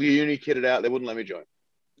full uni kitted out. They wouldn't let me join.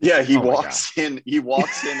 Yeah. He walks in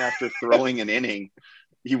after throwing an inning.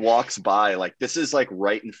 He walks by, like this is like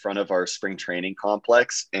right in front of our spring training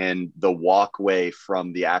complex, and the walkway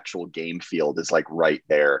from the actual game field is like right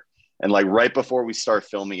there. And like right before we start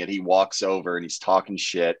filming it, he walks over and he's talking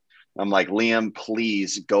shit. I'm like, Liam,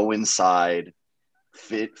 please go inside,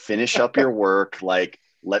 finish up your work. Like,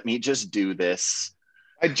 let me just do this.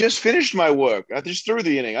 I just finished my work. I just threw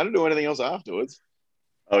the inning. I didn't do anything else afterwards.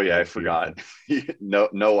 Oh yeah, I forgot.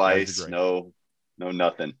 no ice, no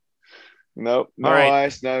nothing. Nope, no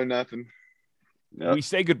ice, no nothing. Yep. We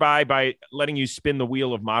say goodbye by letting you spin the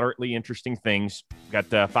wheel of moderately interesting things. Got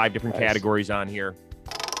 5 different categories on here.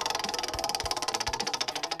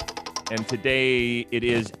 And today it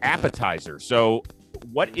is appetizer. So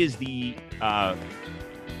what is the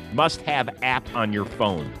must-have app on your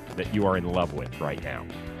phone that you are in love with right now?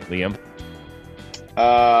 Liam?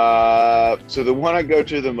 So the one I go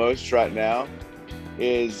to the most right now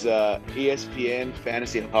is ESPN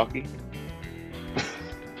Fantasy Hockey.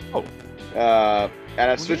 Oh. And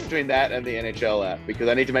I've switched between that and the NHL app because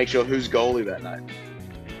I need to make sure who's goalie that night.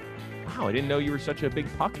 Wow, I didn't know you were such a big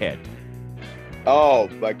puck head. Oh,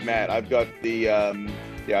 like Matt, I've got the I'm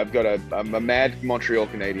a mad Montreal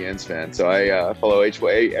Canadiens fan, so I follow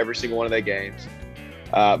every single one of their games.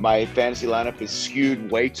 My fantasy lineup is skewed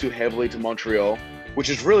way too heavily to Montreal, which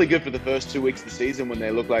is really good for the first 2 weeks of the season when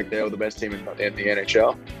they look like they were the best team in the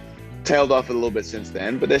NHL. Tailed off a little bit since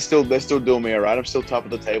then, but they're still doing me all right. I'm still top of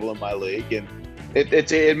the table in my league, and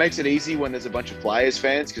it makes it easy when there's a bunch of Flyers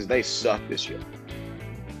fans because they suck this year.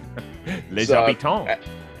 Les habitants.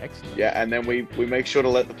 Excellent. Yeah, and then we make sure to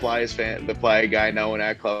let the Flyer guy know in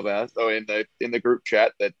our clubhouse or in the group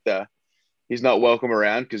chat that he's not welcome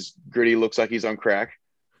around because Gritty looks like he's on crack.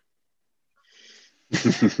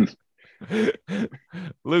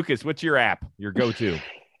 Lucas, what's your app? Your go-to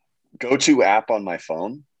app on my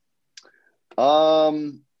phone?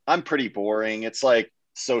 I'm pretty boring. It's like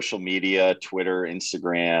social media, Twitter,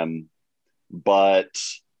 Instagram, but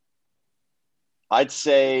I'd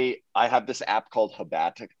say I have this app called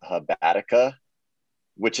Habatica,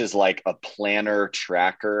 which is like a planner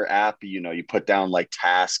tracker app. You put down like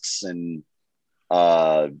tasks and,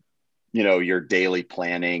 your daily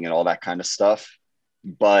planning and all that kind of stuff.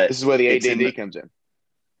 But this is where the ADD comes in.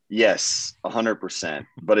 Yes, 100%.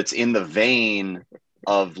 But it's in the vein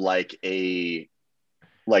of like a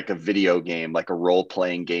video game, like a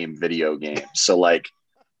role-playing game video game. So like,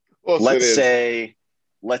 let's say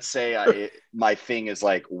my thing is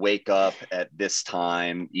like wake up at this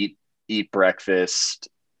time, eat breakfast,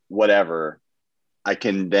 whatever. I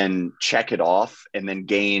can then check it off and then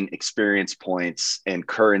gain experience points and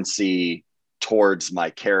currency towards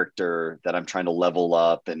my character that I'm trying to level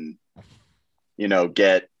up and,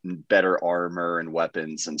 get better armor and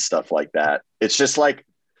weapons and stuff like that. It's just like,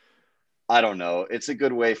 I don't know. It's a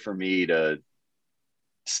good way for me to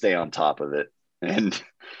stay on top of it and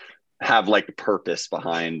have like purpose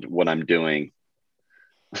behind what I'm doing.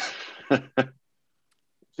 So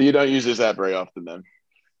you don't use this app very often then?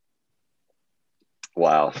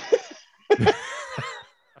 Wow.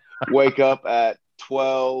 Wake up at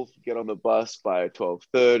 12, get on the bus by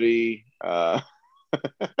 12:30.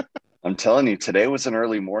 I'm telling you, today was an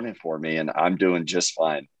early morning for me and I'm doing just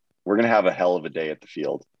fine. We're going to have a hell of a day at the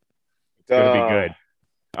field. It's going to be good.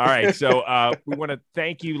 All right. So we want to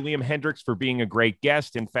thank you, Liam Hendriks, for being a great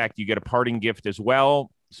guest. In fact, you get a parting gift as well.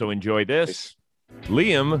 So enjoy this.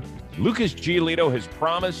 Liam, Lucas Giolito has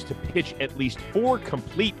promised to pitch at least 4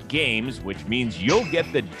 complete games, which means you'll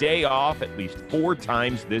get the day off at least 4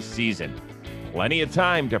 times this season. Plenty of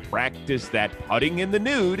time to practice that putting in the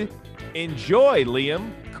nude. Enjoy,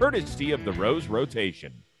 Liam, courtesy of the Rose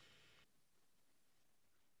Rotation.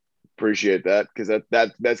 Appreciate that because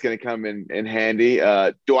that's going to come in handy.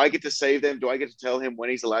 Do I get to save them? Do I get to tell him when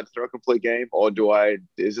he's allowed to throw a complete game, or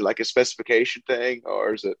is it like a specification thing,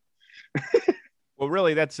 or is it? Well,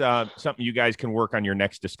 really, that's something you guys can work on your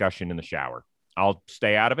next discussion in the shower. I'll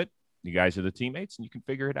stay out of it. You guys are the teammates, and you can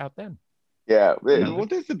figure it out then. Yeah, well,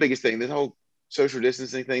 that's the biggest thing. This whole social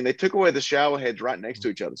distancing thing. They took away the shower heads right next to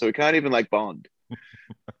each other, so we can't even like bond.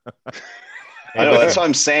 I know, that's what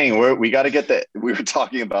I'm saying. We got to get that. We were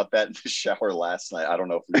talking about that in the shower last night. I don't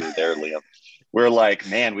know if we were there, Liam. We're like,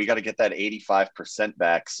 man, we got to get that 85%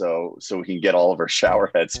 back so we can get all of our shower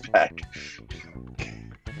heads back.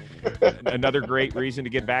 Another great reason to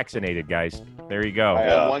get vaccinated, guys. There you go.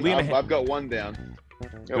 I've got one down.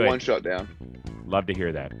 Got one shot down. Love to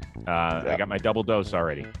hear that. I got my double dose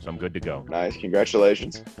already, so I'm good to go. Nice.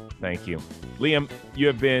 Congratulations. Thank you. Liam, you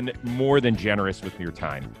have been more than generous with your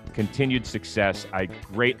time. Continued success. I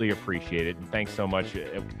greatly appreciate it. And thanks so much.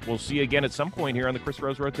 We'll see you again at some point here on the Chris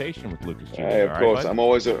Rose Rotation with Lucas Jr. Hey, of course. I'm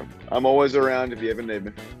always around if you ever need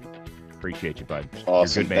me. Appreciate you, bud.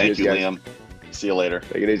 Awesome. Thank you, Liam. See you later.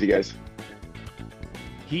 Take it easy, guys.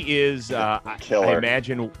 He is, I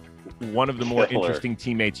imagine, one of the more interesting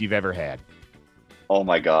teammates you've ever had. Oh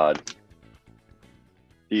my God.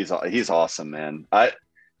 He's awesome, man.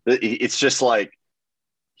 It's just like,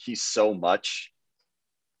 he's so much,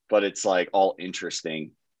 but it's like all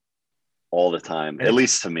interesting all the time, at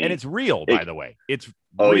least to me. And it's real, by the way. It's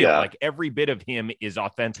real. Yeah. Like every bit of him is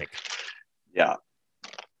authentic. Yeah.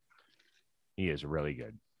 He is really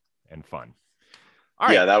good and fun. All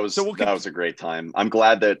right. Yeah, that was a great time. I'm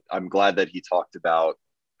glad that he talked about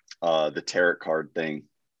the tarot card thing,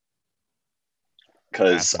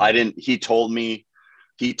 because he told me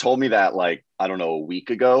that, like, I don't know, a week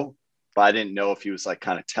ago, but I didn't know if he was like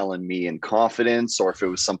kind of telling me in confidence or if it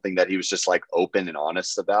was something that he was just like open and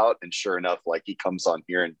honest about. And sure enough, like, he comes on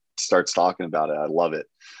here and starts talking about it. I love it.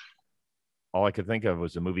 All I could think of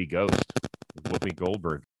was the movie Ghost with Whoopi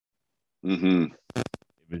Goldberg. Mm-hmm.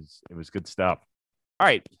 It was good stuff. All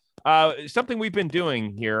right. Something we've been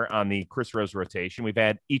doing here on the Chris Rose rotation, we've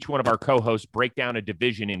had each one of our co-hosts break down a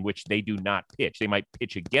division in which they do not pitch. They might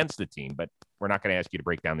pitch against the team, but we're not going to ask you to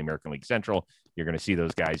break down the American League Central. You're going to see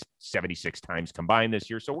those guys 76 times combined this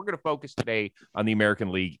year. So we're going to focus today on the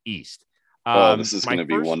American League East. This is going to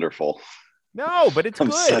be wonderful. No, but it's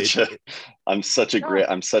good. I'm such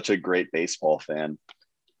a great baseball fan.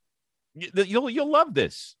 You'll love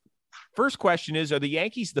this. First question is, are the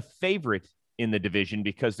Yankees the favorite in the division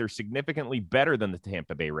because they're significantly better than the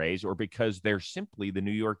Tampa Bay Rays, or because they're simply the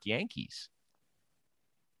New York Yankees?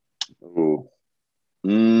 Ooh.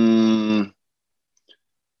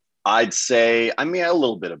 I'd say, a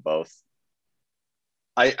little bit of both.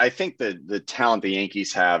 I think that the talent the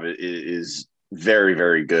Yankees have is very,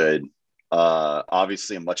 very good.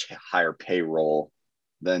 Obviously a much higher payroll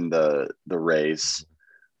than the Rays.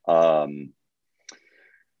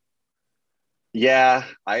 Yeah,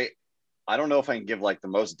 I don't know if I can give like the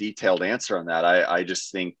most detailed answer on that. I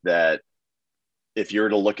just think that if you were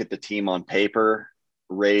to look at the team on paper,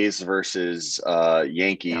 Rays versus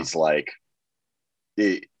Yankees, like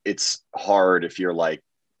it's hard if you're like,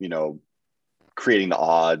 creating the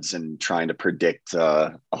odds and trying to predict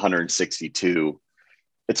 162.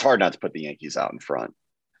 It's hard not to put the Yankees out in front.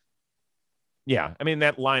 Yeah, I mean,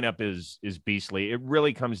 that lineup is beastly. It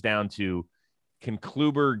really comes down to, can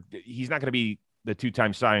Kluber, he's not going to be the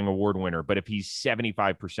two-time Cy Young Award winner, but if he's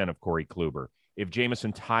 75% of Corey Kluber, if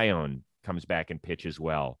Jameson Taillon comes back and pitches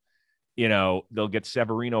well, they'll get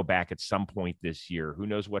Severino back at some point this year. Who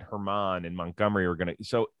knows what Herman and Montgomery are going to.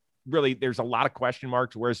 So really, there's a lot of question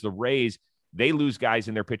marks, whereas the Rays, they lose guys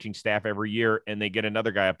in their pitching staff every year, and they get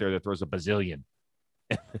another guy up there that throws a bazillion.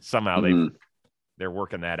 Somehow they're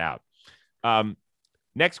working that out.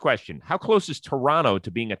 Next question. How close is Toronto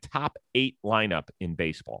to being a top 8 lineup in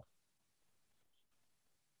baseball?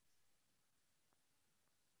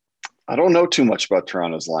 I don't know too much about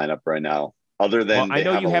Toronto's lineup right now, other than I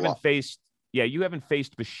know you haven't faced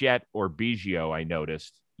Bichette or Biggio, I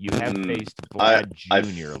noticed. You have faced Vlad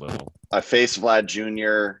Jr. a little. I faced Vlad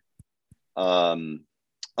Jr.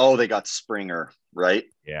 They got Springer, right?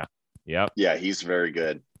 Yeah. Yep. Yeah, he's very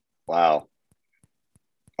good. Wow.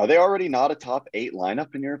 Are they already not a top 8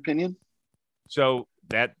 lineup in your opinion? So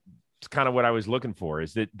that's kind of what I was looking for,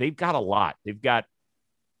 is that they've got a lot. They've got,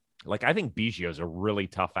 like, I think Biggio's a really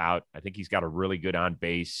tough out. I think he's got a really good on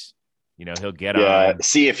base. He'll get on.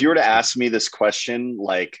 See, if you were to ask me this question,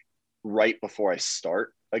 like right before I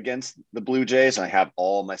start against the Blue Jays, and I have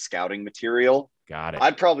all my scouting material, got it,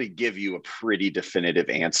 I'd probably give you a pretty definitive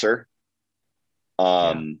answer.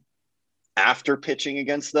 After pitching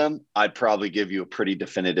against them, I'd probably give you a pretty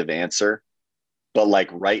definitive answer. But like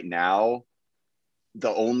right now,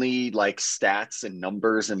 the only like stats and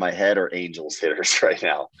numbers in my head are Angels hitters right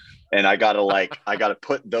now. And I gotta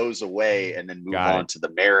put those away and then move on to the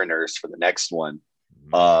Mariners for the next one.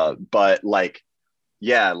 But like,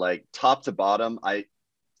 yeah, like top to bottom,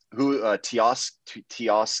 Teoscar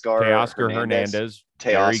Hernandez.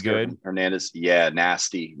 Very good. Hernandez. Yeah.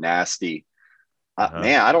 Nasty.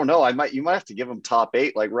 Man, I don't know. You might have to give him top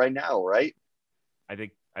 8, like right now, right? I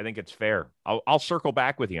think it's fair. I'll circle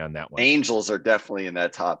back with you on that one. Angels are definitely in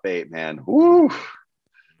that top 8, man. Woo!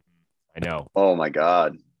 I know. Oh my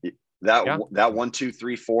God. That 1, 2,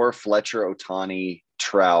 3, 4, Fletcher, Ohtani,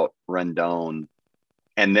 Trout, Rendon.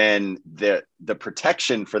 And then the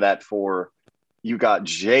protection for that 4, you got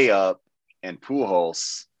J-Up and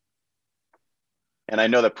Pujols. And I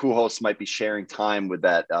know that Pujols might be sharing time with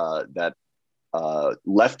that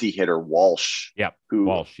lefty hitter Walsh. Yeah,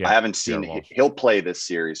 Walsh. Yeah. I haven't seen. He'll play this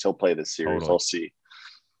series. Totally. I'll see.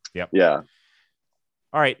 Yep. Yeah.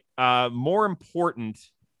 All right. More important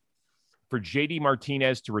for JD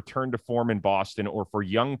Martinez to return to form in Boston, or for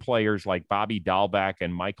young players like Bobby Dahlbeck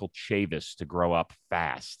and Michael Chavis to grow up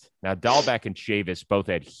fast? Now, Dahlbeck and Chavis both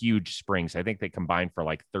had huge springs. I think they combined for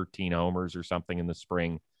like 13 homers or something in the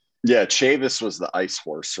spring. Yeah, Chavis was the ice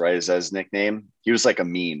horse, right? Is that his nickname? He was like a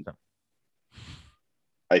meme,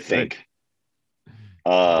 I think.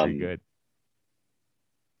 Very good.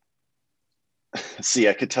 See,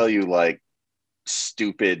 I could tell you like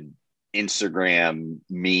stupid Instagram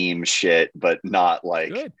meme shit, but not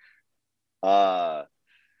like, Good.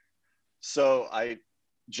 So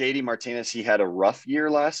JD Martinez, he had a rough year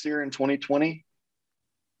last year in 2020.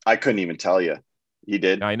 I couldn't even tell you. He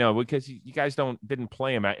did. I know, because you guys didn't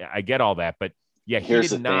play him. I get all that, but yeah, he Here's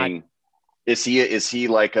did the not. thing. Is he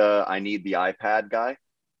like I need the iPad guy?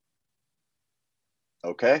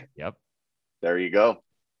 Okay. Yep. There you go.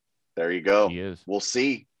 He is. We'll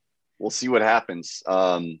see what happens.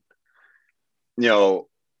 Yasmani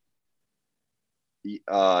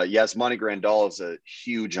Grandal is a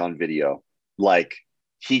huge on video. Like,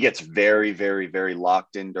 he gets very, very, very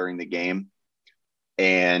locked in during the game,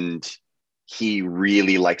 and he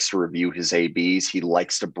really likes to review his ABs. He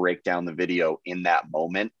likes to break down the video in that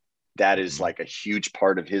moment. That is like a huge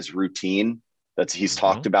part of his routine. He's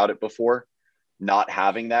talked about it before. Not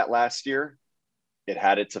having that last year, it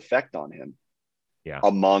had its effect on him. Yeah.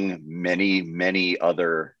 Among many, many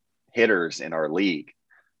other hitters in our league.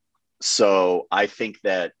 So I think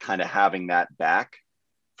that kind of having that back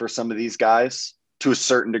for some of these guys to a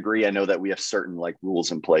certain degree, I know that we have certain like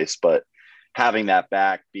rules in place, but having that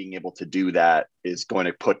back, being able to do that is going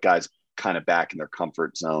to put guys kind of back in their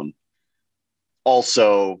comfort zone.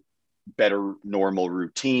 Also, better normal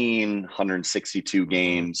routine, 162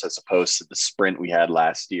 games as opposed to the sprint we had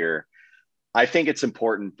last year. I think it's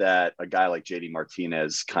important that a guy like JD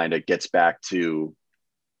Martinez kind of gets back to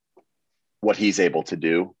what he's able to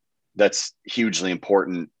do. That's hugely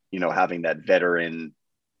important, having that veteran,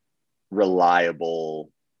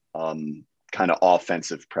 reliable, kind of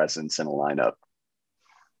offensive presence in a lineup.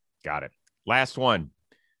 Got it. Last one.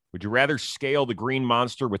 Would you rather scale the green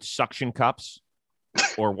monster with suction cups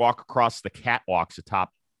or walk across the catwalks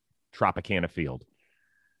atop Tropicana Field?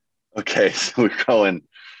 Okay, so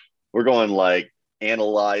we're going like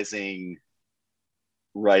analyzing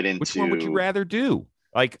right into. Which one would you rather do?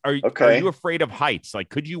 Like, are you afraid of heights? Like,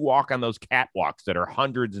 could you walk on those catwalks that are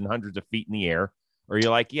hundreds and hundreds of feet in the air? Or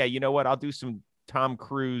you're like, yeah, you know what? I'll do some Tom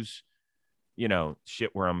Cruise,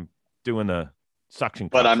 shit where I'm doing the suction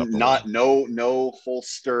cups. But I'm not, no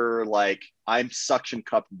holster. Like, I'm suction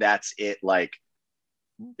cup. That's it. Like,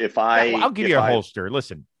 I'll give you a holster.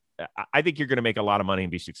 Listen, I think you're going to make a lot of money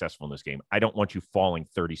and be successful in this game. I don't want you falling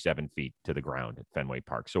 37 feet to the ground at Fenway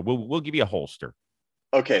Park. So we'll give you a holster.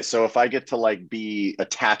 Okay, so if I get to like be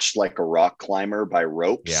attached like a rock climber by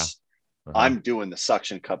ropes, I'm doing the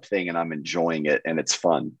suction cup thing and I'm enjoying it and it's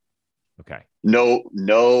fun. Okay. No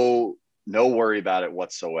worry about it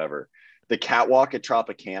whatsoever. The catwalk at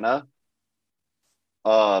Tropicana,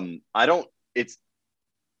 it's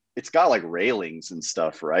got like railings and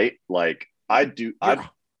stuff, right? Like I'd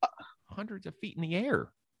hundreds of feet in the air.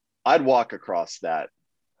 I'd walk across that.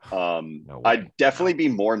 No I'd definitely be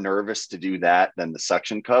more nervous to do that than the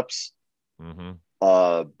suction cups.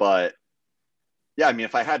 But yeah, I mean,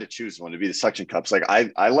 if I had to choose one, to be the suction cups. Like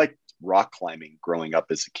I liked rock climbing growing up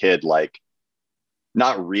as a kid, like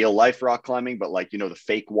not real life rock climbing, but like, the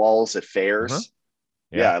fake walls at fairs.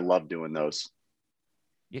 Yeah, I love doing those.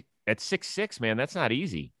 At 6'6", man, that's not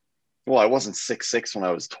easy. Well, I wasn't 6'6" when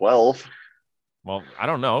I was 12. Well, I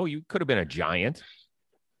don't know. You could have been a giant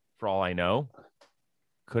for all I know.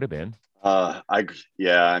 Could have been.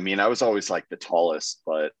 I mean, I was always like the tallest,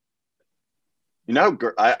 but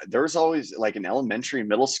there was always like in elementary and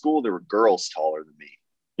middle school, there were girls taller than me.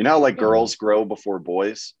 Like girls grow before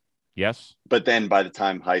boys. Yes. But then by the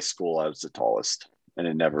time high school, I was the tallest and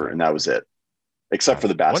and that was it, except for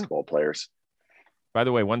the basketball players. By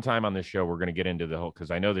the way, one time on this show, we're going to get into the whole,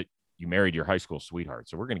 because I know that you married your high school sweetheart.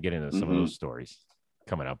 So we're going to get into some of those stories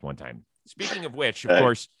coming up one time. Speaking of which, of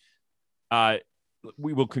course,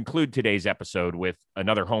 we will conclude today's episode with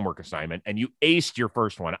another homework assignment, and you aced your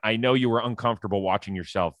first one. I know you were uncomfortable watching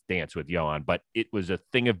yourself dance with Johan, but it was a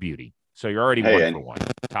thing of beauty. So you're already 1 for 1,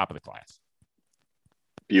 top of the class.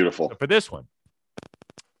 Beautiful. So for this one,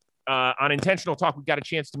 on Intentional Talk, we got a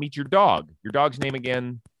chance to meet your dog. Your dog's name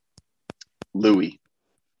again? Louie.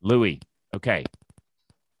 Okay.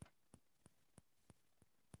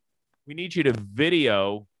 We need you to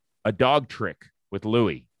video a dog trick with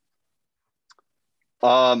Louie.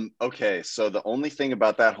 Okay, so the only thing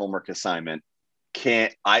about that homework assignment,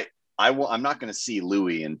 I'm not going to see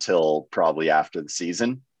Louie until probably after the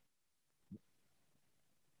season.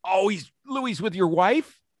 Oh, Louie's with your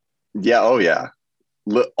wife? Yeah. Oh yeah.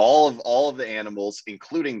 All of the animals,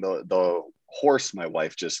 including the horse my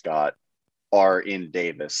wife just got, are in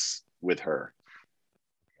Davis with her.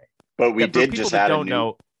 But we did just add a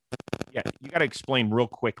new. Yeah, you got to explain real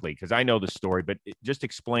quickly because I know the story, but just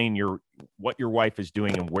explain what your wife is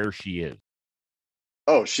doing and where she is.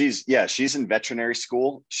 Oh, she's in veterinary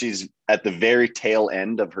school. She's at the very tail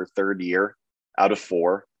end of her 3rd year out of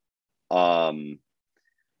 4.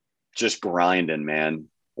 Just grinding, man.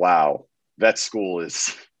 Wow. Vet school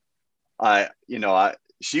is,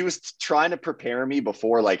 she was trying to prepare me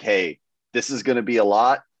before, like, hey, this is going to be a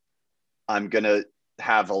lot. I'm going to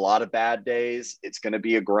have a lot of bad days. It's going to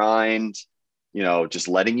be a grind, just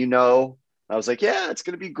letting you know. I was like, yeah, it's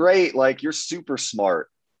going to be great. Like, you're super smart.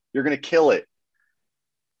 You're going to kill it.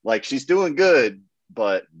 Like, she's doing good,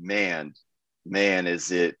 but man,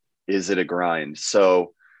 is it a grind.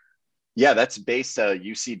 So yeah, that's based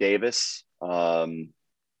UC Davis.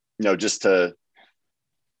 Just to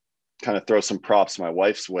kind of throw some props my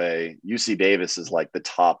wife's way, UC Davis is like the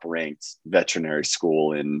top ranked veterinary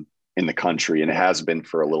school in the country, and it has been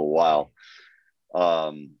for a little while.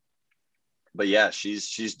 But yeah,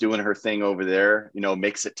 she's doing her thing over there,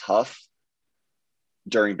 makes it tough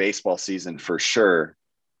during baseball season for sure.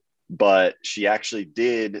 But she actually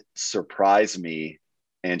did surprise me,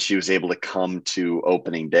 and she was able to come to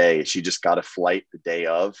opening day. She just got a flight the day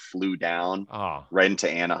of, flew down right into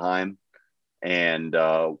Anaheim, and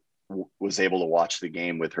was able to watch the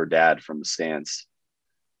game with her dad from the stands.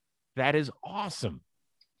 That is awesome.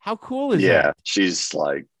 How cool is that? Yeah, she's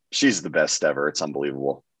the best ever. It's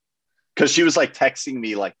unbelievable. Because she was like texting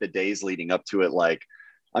me like the days leading up to it, like,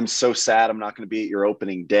 I'm so sad I'm not going to be at your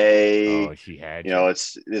opening day. Oh, she had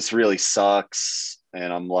this really sucks.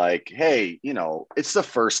 And I'm like, hey, it's the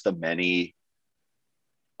first of many.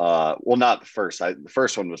 Well, not the first. The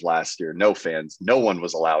first one was last year. No fans. No one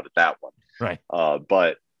was allowed at that one. Right.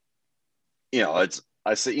 But I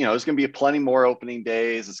said, there's going to be plenty more opening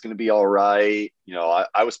days. It's going to be all right.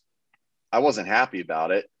 I wasn't happy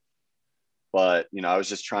about it, but I was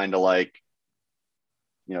just trying to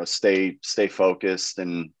stay focused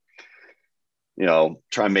and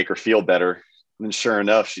try and make her feel better. And sure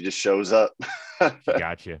enough, she just shows up.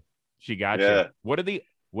 She got you. What are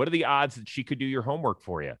the odds that she could do your homework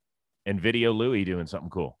for you and video Louie doing something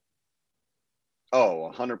cool?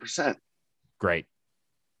 Oh, 100%. Great.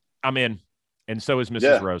 I'm in. And so is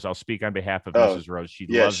Mrs. Rose. I'll speak on behalf of Mrs. Rose. She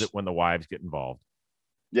loves it when the wives get involved.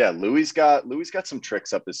 Yeah, Louie's got some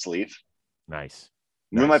tricks up his sleeve. Nice.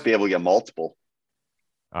 We might be able to get multiple.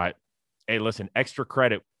 All right. Hey, listen, extra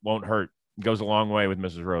credit won't hurt. It goes a long way with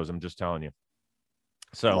Mrs. Rose. I'm just telling you.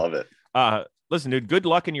 So love it. Listen, dude, good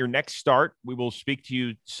luck in your next start. We will speak to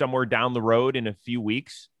you somewhere down the road in a few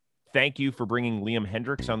weeks. Thank you for bringing Liam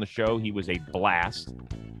Hendriks on the show. He was a blast.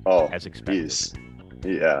 Oh, as expected.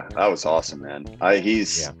 That was awesome, man.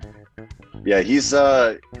 He's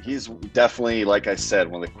definitely, like I said,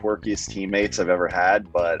 one of the quirkiest teammates I've ever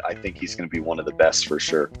had, but I think he's going to be one of the best for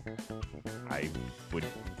sure. I would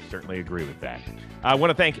certainly agree with that. I want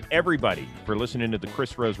to thank everybody for listening to the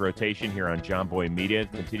Chris Rose Rotation here on John Boy Media.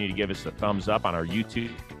 Continue to give us a thumbs up on our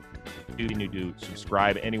YouTube. Continue to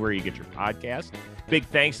subscribe anywhere you get your podcast. Big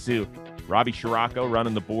thanks to Robbie Scirocco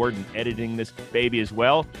running the board and editing this baby as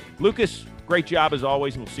well. Lucas, great job as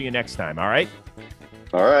always, and we'll see you next time, all right?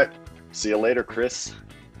 All right. See you later, Chris.